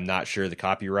because I'm not sure the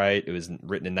copyright. It was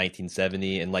written in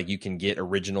 1970, and you can get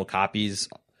original copies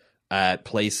at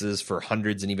places for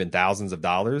hundreds and even thousands of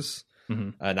dollars.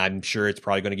 And I'm sure it's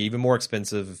probably going to get even more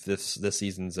expensive if this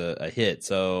season's a hit.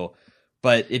 So...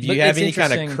 But if you have any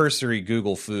kind of cursory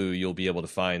Google foo, you'll be able to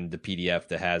find the PDF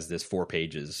that has this 4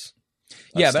 pages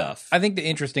of stuff. But I think the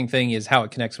interesting thing is how it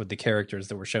connects with the characters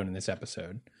that were shown in this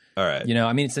episode. All right.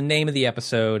 It's the name of the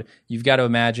episode. You've got to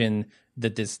imagine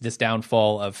that this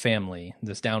downfall of family,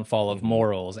 this downfall of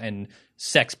morals, and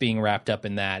sex being wrapped up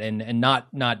in that, and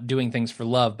not doing things for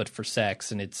love but for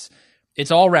sex, and it's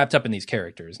all wrapped up in these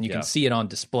characters, and you can see it on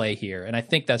display here. And I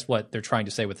think that's what they're trying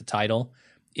to say with the title.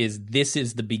 This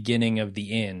is the beginning of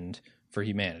the end for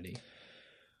humanity.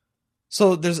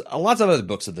 So there's lots of other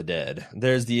books of the dead.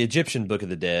 There's the Egyptian Book of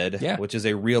the Dead, which is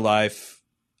a real life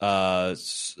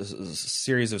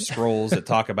series of scrolls that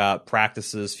talk about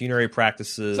practices, funerary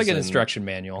practices. It's like an instruction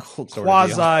manual.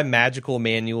 Quasi magical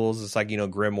manuals. It's like,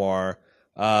 grimoire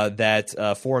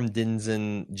that Forum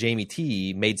Dinzen Jamie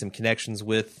T made some connections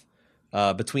with.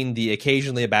 Between the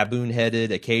occasionally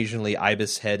baboon-headed, occasionally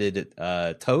ibis-headed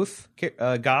Thoth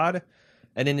god,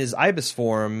 and in his ibis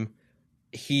form,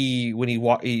 he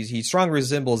strongly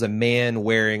resembles a man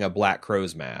wearing a black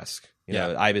crow's mask.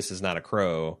 Ibis is not a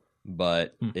crow,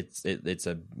 but it's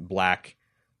a black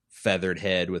feathered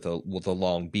head with a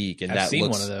long beak, and I've seen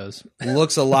one of those.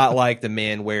 Looks a lot like the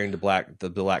man wearing the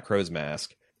black crow's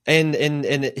mask. And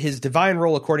his divine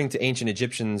role, according to ancient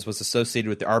Egyptians, was associated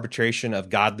with the arbitration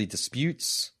of godly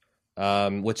disputes,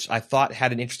 which I thought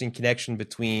had an interesting connection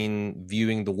between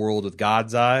viewing the world with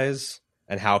God's eyes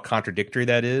and how contradictory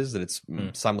that is, that it's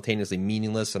simultaneously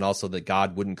meaningless and also that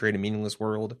God wouldn't create a meaningless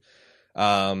world.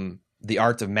 The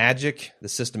art of magic, the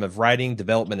system of writing,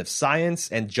 development of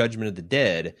science, and judgment of the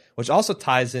dead, which also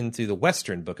ties into the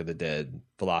Western Book of the Dead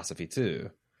philosophy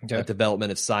too. Okay.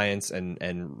 Development of science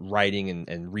and writing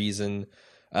and reason.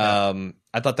 I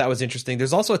thought that was interesting.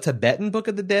 There's also a Tibetan Book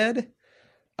of the Dead,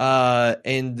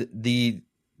 and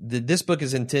this book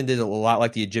is intended a lot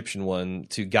like the Egyptian one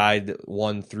to guide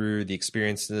one through the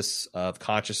experiences of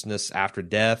consciousness after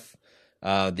death,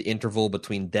 the interval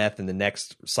between death and the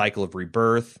next cycle of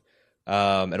rebirth.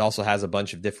 It also has a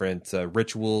bunch of different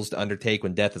rituals to undertake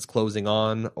when death is closing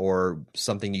on, or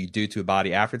something you do to a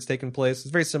body after it's taken place.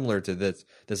 It's very similar to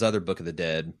this other Book of the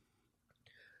Dead,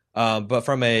 but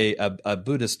from a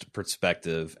Buddhist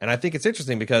perspective. And I think it's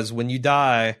interesting because when you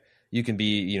die, you can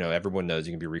be, everyone knows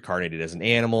you can be reincarnated as an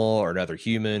animal or another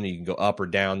human. You can go up or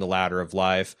down the ladder of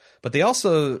life. But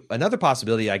another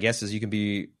possibility, I guess, is you can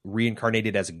be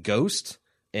reincarnated as a ghost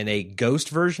in a ghost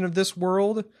version of this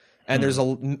world. And there's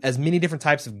as many different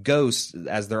types of ghosts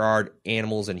as there are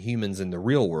animals and humans in the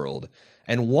real world.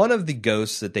 And one of the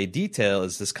ghosts that they detail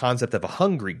is this concept of a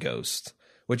hungry ghost,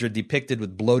 which are depicted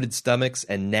with bloated stomachs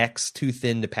and necks too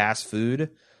thin to pass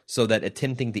food, so that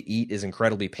attempting to eat is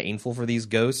incredibly painful for these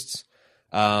ghosts.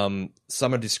 Some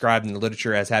are described in the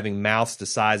literature as having mouths the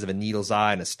size of a needle's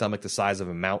eye and a stomach the size of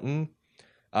a mountain.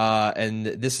 And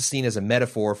this is seen as a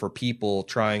metaphor for people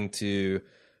trying to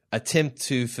attempt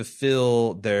to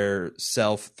fulfill their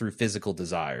self through physical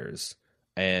desires,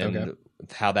 and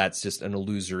how that's just an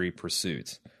illusory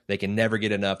pursuit. They can never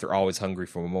get enough. They're always hungry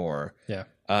for more. Yeah.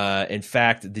 In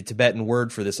fact, the Tibetan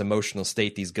word for this emotional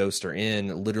state these ghosts are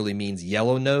in literally means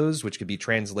yellow nose, which could be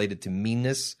translated to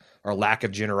meanness or lack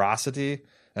of generosity.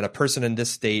 And a person in this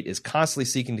state is constantly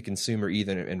seeking to consume or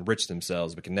even enrich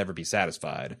themselves, but can never be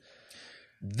satisfied.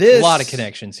 This a lot of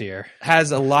connections here.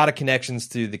 Has a lot of connections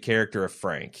to the character of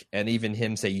Frank, and even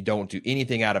him say you don't do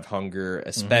anything out of hunger,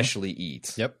 especially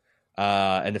eat. Yep.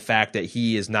 And the fact that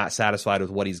he is not satisfied with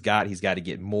what he's got to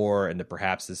get more, and that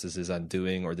perhaps this is his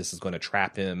undoing, or this is going to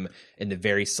trap him in the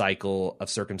very cycle of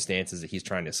circumstances that he's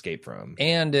trying to escape from.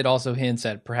 And it also hints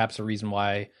at perhaps a reason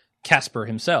why Casper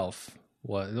himself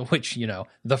was, which,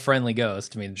 the friendly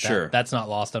ghost. I mean, that's not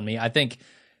lost on me. I think,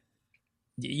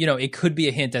 it could be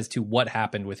a hint as to what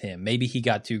happened with him. Maybe he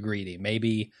got too greedy.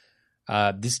 Maybe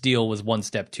this deal was one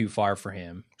step too far for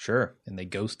him. Sure. And they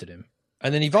ghosted him.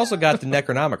 And then you've also got the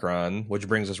Necronomicon, which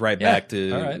brings us back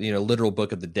to, literal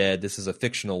Book of the Dead. This is a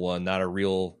fictional one, not a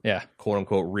real, quote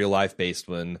unquote, real life based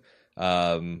one.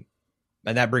 And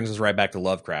that brings us right back to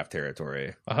Lovecraft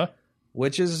territory.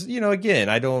 Which is,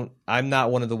 again, I'm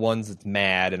not one of the ones that's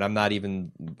mad, and I'm not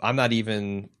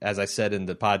even, as I said in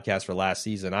the podcast for last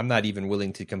season, I'm not even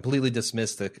willing to completely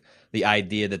dismiss the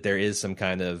idea that there is some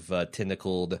kind of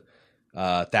tentacled,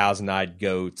 thousand-eyed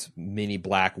goat, mini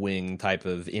black wing type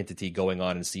of entity going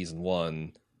on in season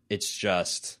 1. It's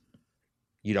just,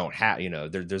 you don't have,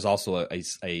 there's also a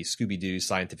Scooby-Doo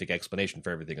scientific explanation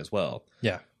for everything as well.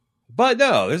 Yeah. But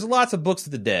no, there's lots of books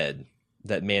of the dead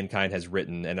that mankind has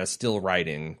written and is still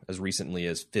writing as recently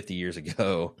as 50 years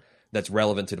ago that's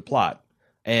relevant to the plot.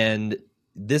 And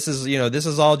this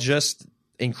is all just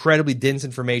incredibly dense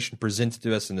information presented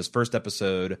to us in this first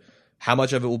episode. How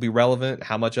much of it will be relevant?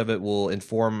 How much of it will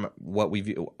inform what we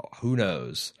view? Who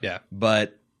knows? Yeah.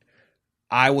 But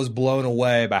I was blown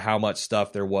away by how much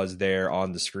stuff there was there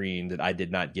on the screen that I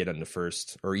did not get on the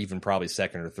first or even probably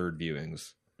second or third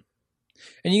viewings.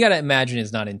 And you got to imagine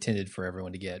it's not intended for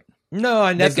everyone to get.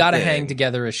 No, they've got to hang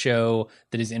together a show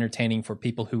that is entertaining for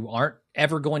people who aren't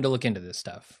ever going to look into this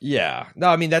stuff. Yeah. No,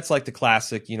 I mean, that's like the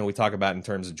classic, we talk about in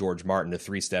terms of George Martin, the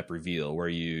 3-step reveal, where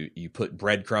you put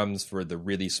breadcrumbs for the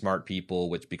really smart people,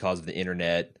 which because of the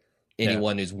internet,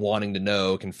 anyone who's wanting to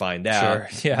know can find out.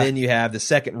 Sure. Yeah. Then you have the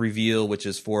second reveal, which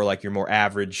is for like your more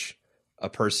average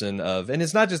person and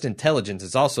it's not just intelligence,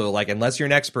 it's also like, unless you're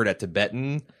an expert at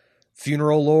Tibetan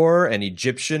funeral lore and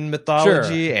Egyptian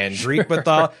mythology and Greek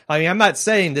mythology. I mean, I'm not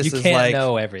saying this is like... You can't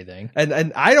know everything.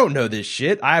 And I don't know this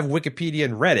shit. I have Wikipedia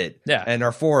and Reddit and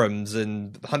our forums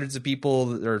and hundreds of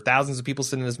people or thousands of people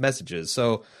sending us messages.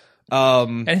 So...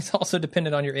 and it's also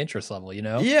dependent on your interest level,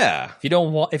 Yeah. If you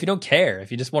don't care,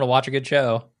 if you just want to watch a good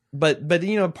show. But I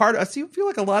feel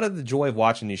like a lot of the joy of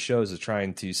watching these shows is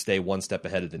trying to stay one step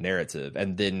ahead of the narrative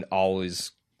and then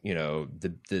always...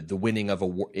 the winning of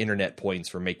internet points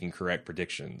for making correct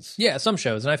predictions. Yeah, some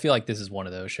shows, and I feel like this is one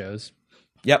of those shows.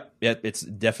 Yep, it's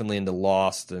definitely in the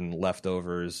Lost and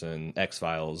Leftovers and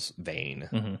X-Files vein.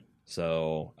 Mm-hmm.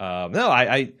 So, no,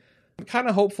 I'm kind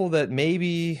of hopeful that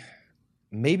maybe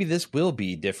this will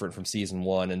be different from season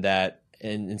 1, and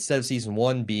instead of season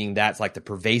 1 being that's like the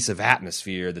pervasive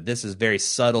atmosphere, that this is very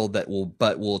subtle but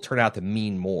will turn out to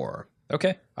mean more.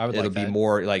 Okay, I would. It'll be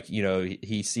more like, you know,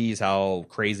 he sees how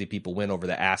crazy people went over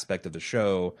the aspect of the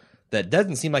show that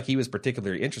doesn't seem like he was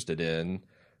particularly interested in.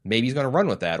 Maybe he's going to run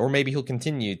with that, or maybe he'll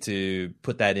continue to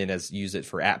put that in as use it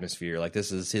for atmosphere. Like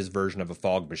this is his version of a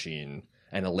fog machine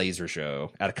and a laser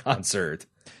show at a concert.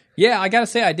 Yeah, I gotta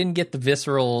say I didn't get the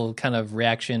visceral kind of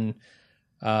reaction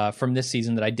from this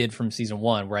season that I did from season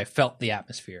 1, where I felt the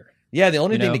atmosphere. Yeah, the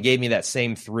only thing that gave me that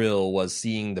same thrill was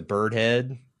seeing the bird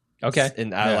head. Okay.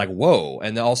 And I was like, whoa.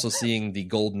 And then also seeing the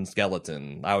golden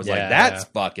skeleton. I was like, that's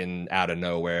fucking out of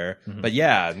nowhere. Mm-hmm. But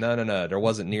yeah, no. There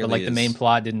wasn't nearly but like the main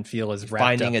plot didn't feel as wrapped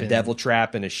finding up a devil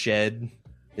trap in a shed.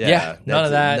 Yeah, none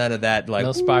of that. None of that. Like,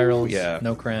 no spirals,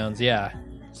 no crowns. Yeah.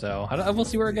 So we'll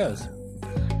see where it goes.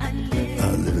 I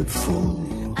live it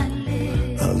full.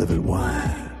 I live it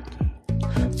wide.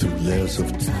 Through layers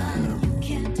of time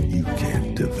you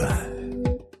can't divide.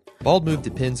 Bald Move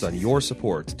depends on your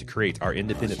support to create our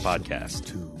independent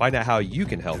podcast. Find out how you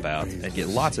can help out and get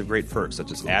lots of great perks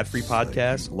such as ad-free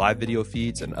podcasts, live video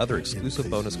feeds, and other exclusive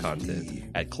bonus content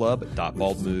at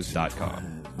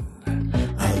club.baldmove.com.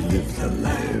 I live the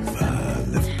life I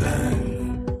live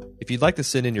blind. If you'd like to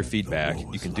send in your feedback,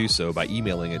 you can do so by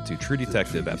emailing it to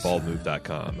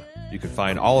truedetective@baldmove.com. You can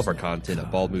find all of our content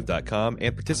at baldmove.com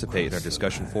and participate in our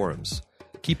discussion forums.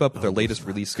 Keep up with our latest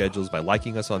release schedules by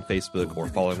liking us on Facebook or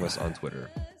following us on Twitter.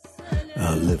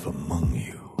 I live among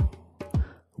you,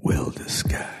 well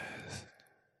disguised.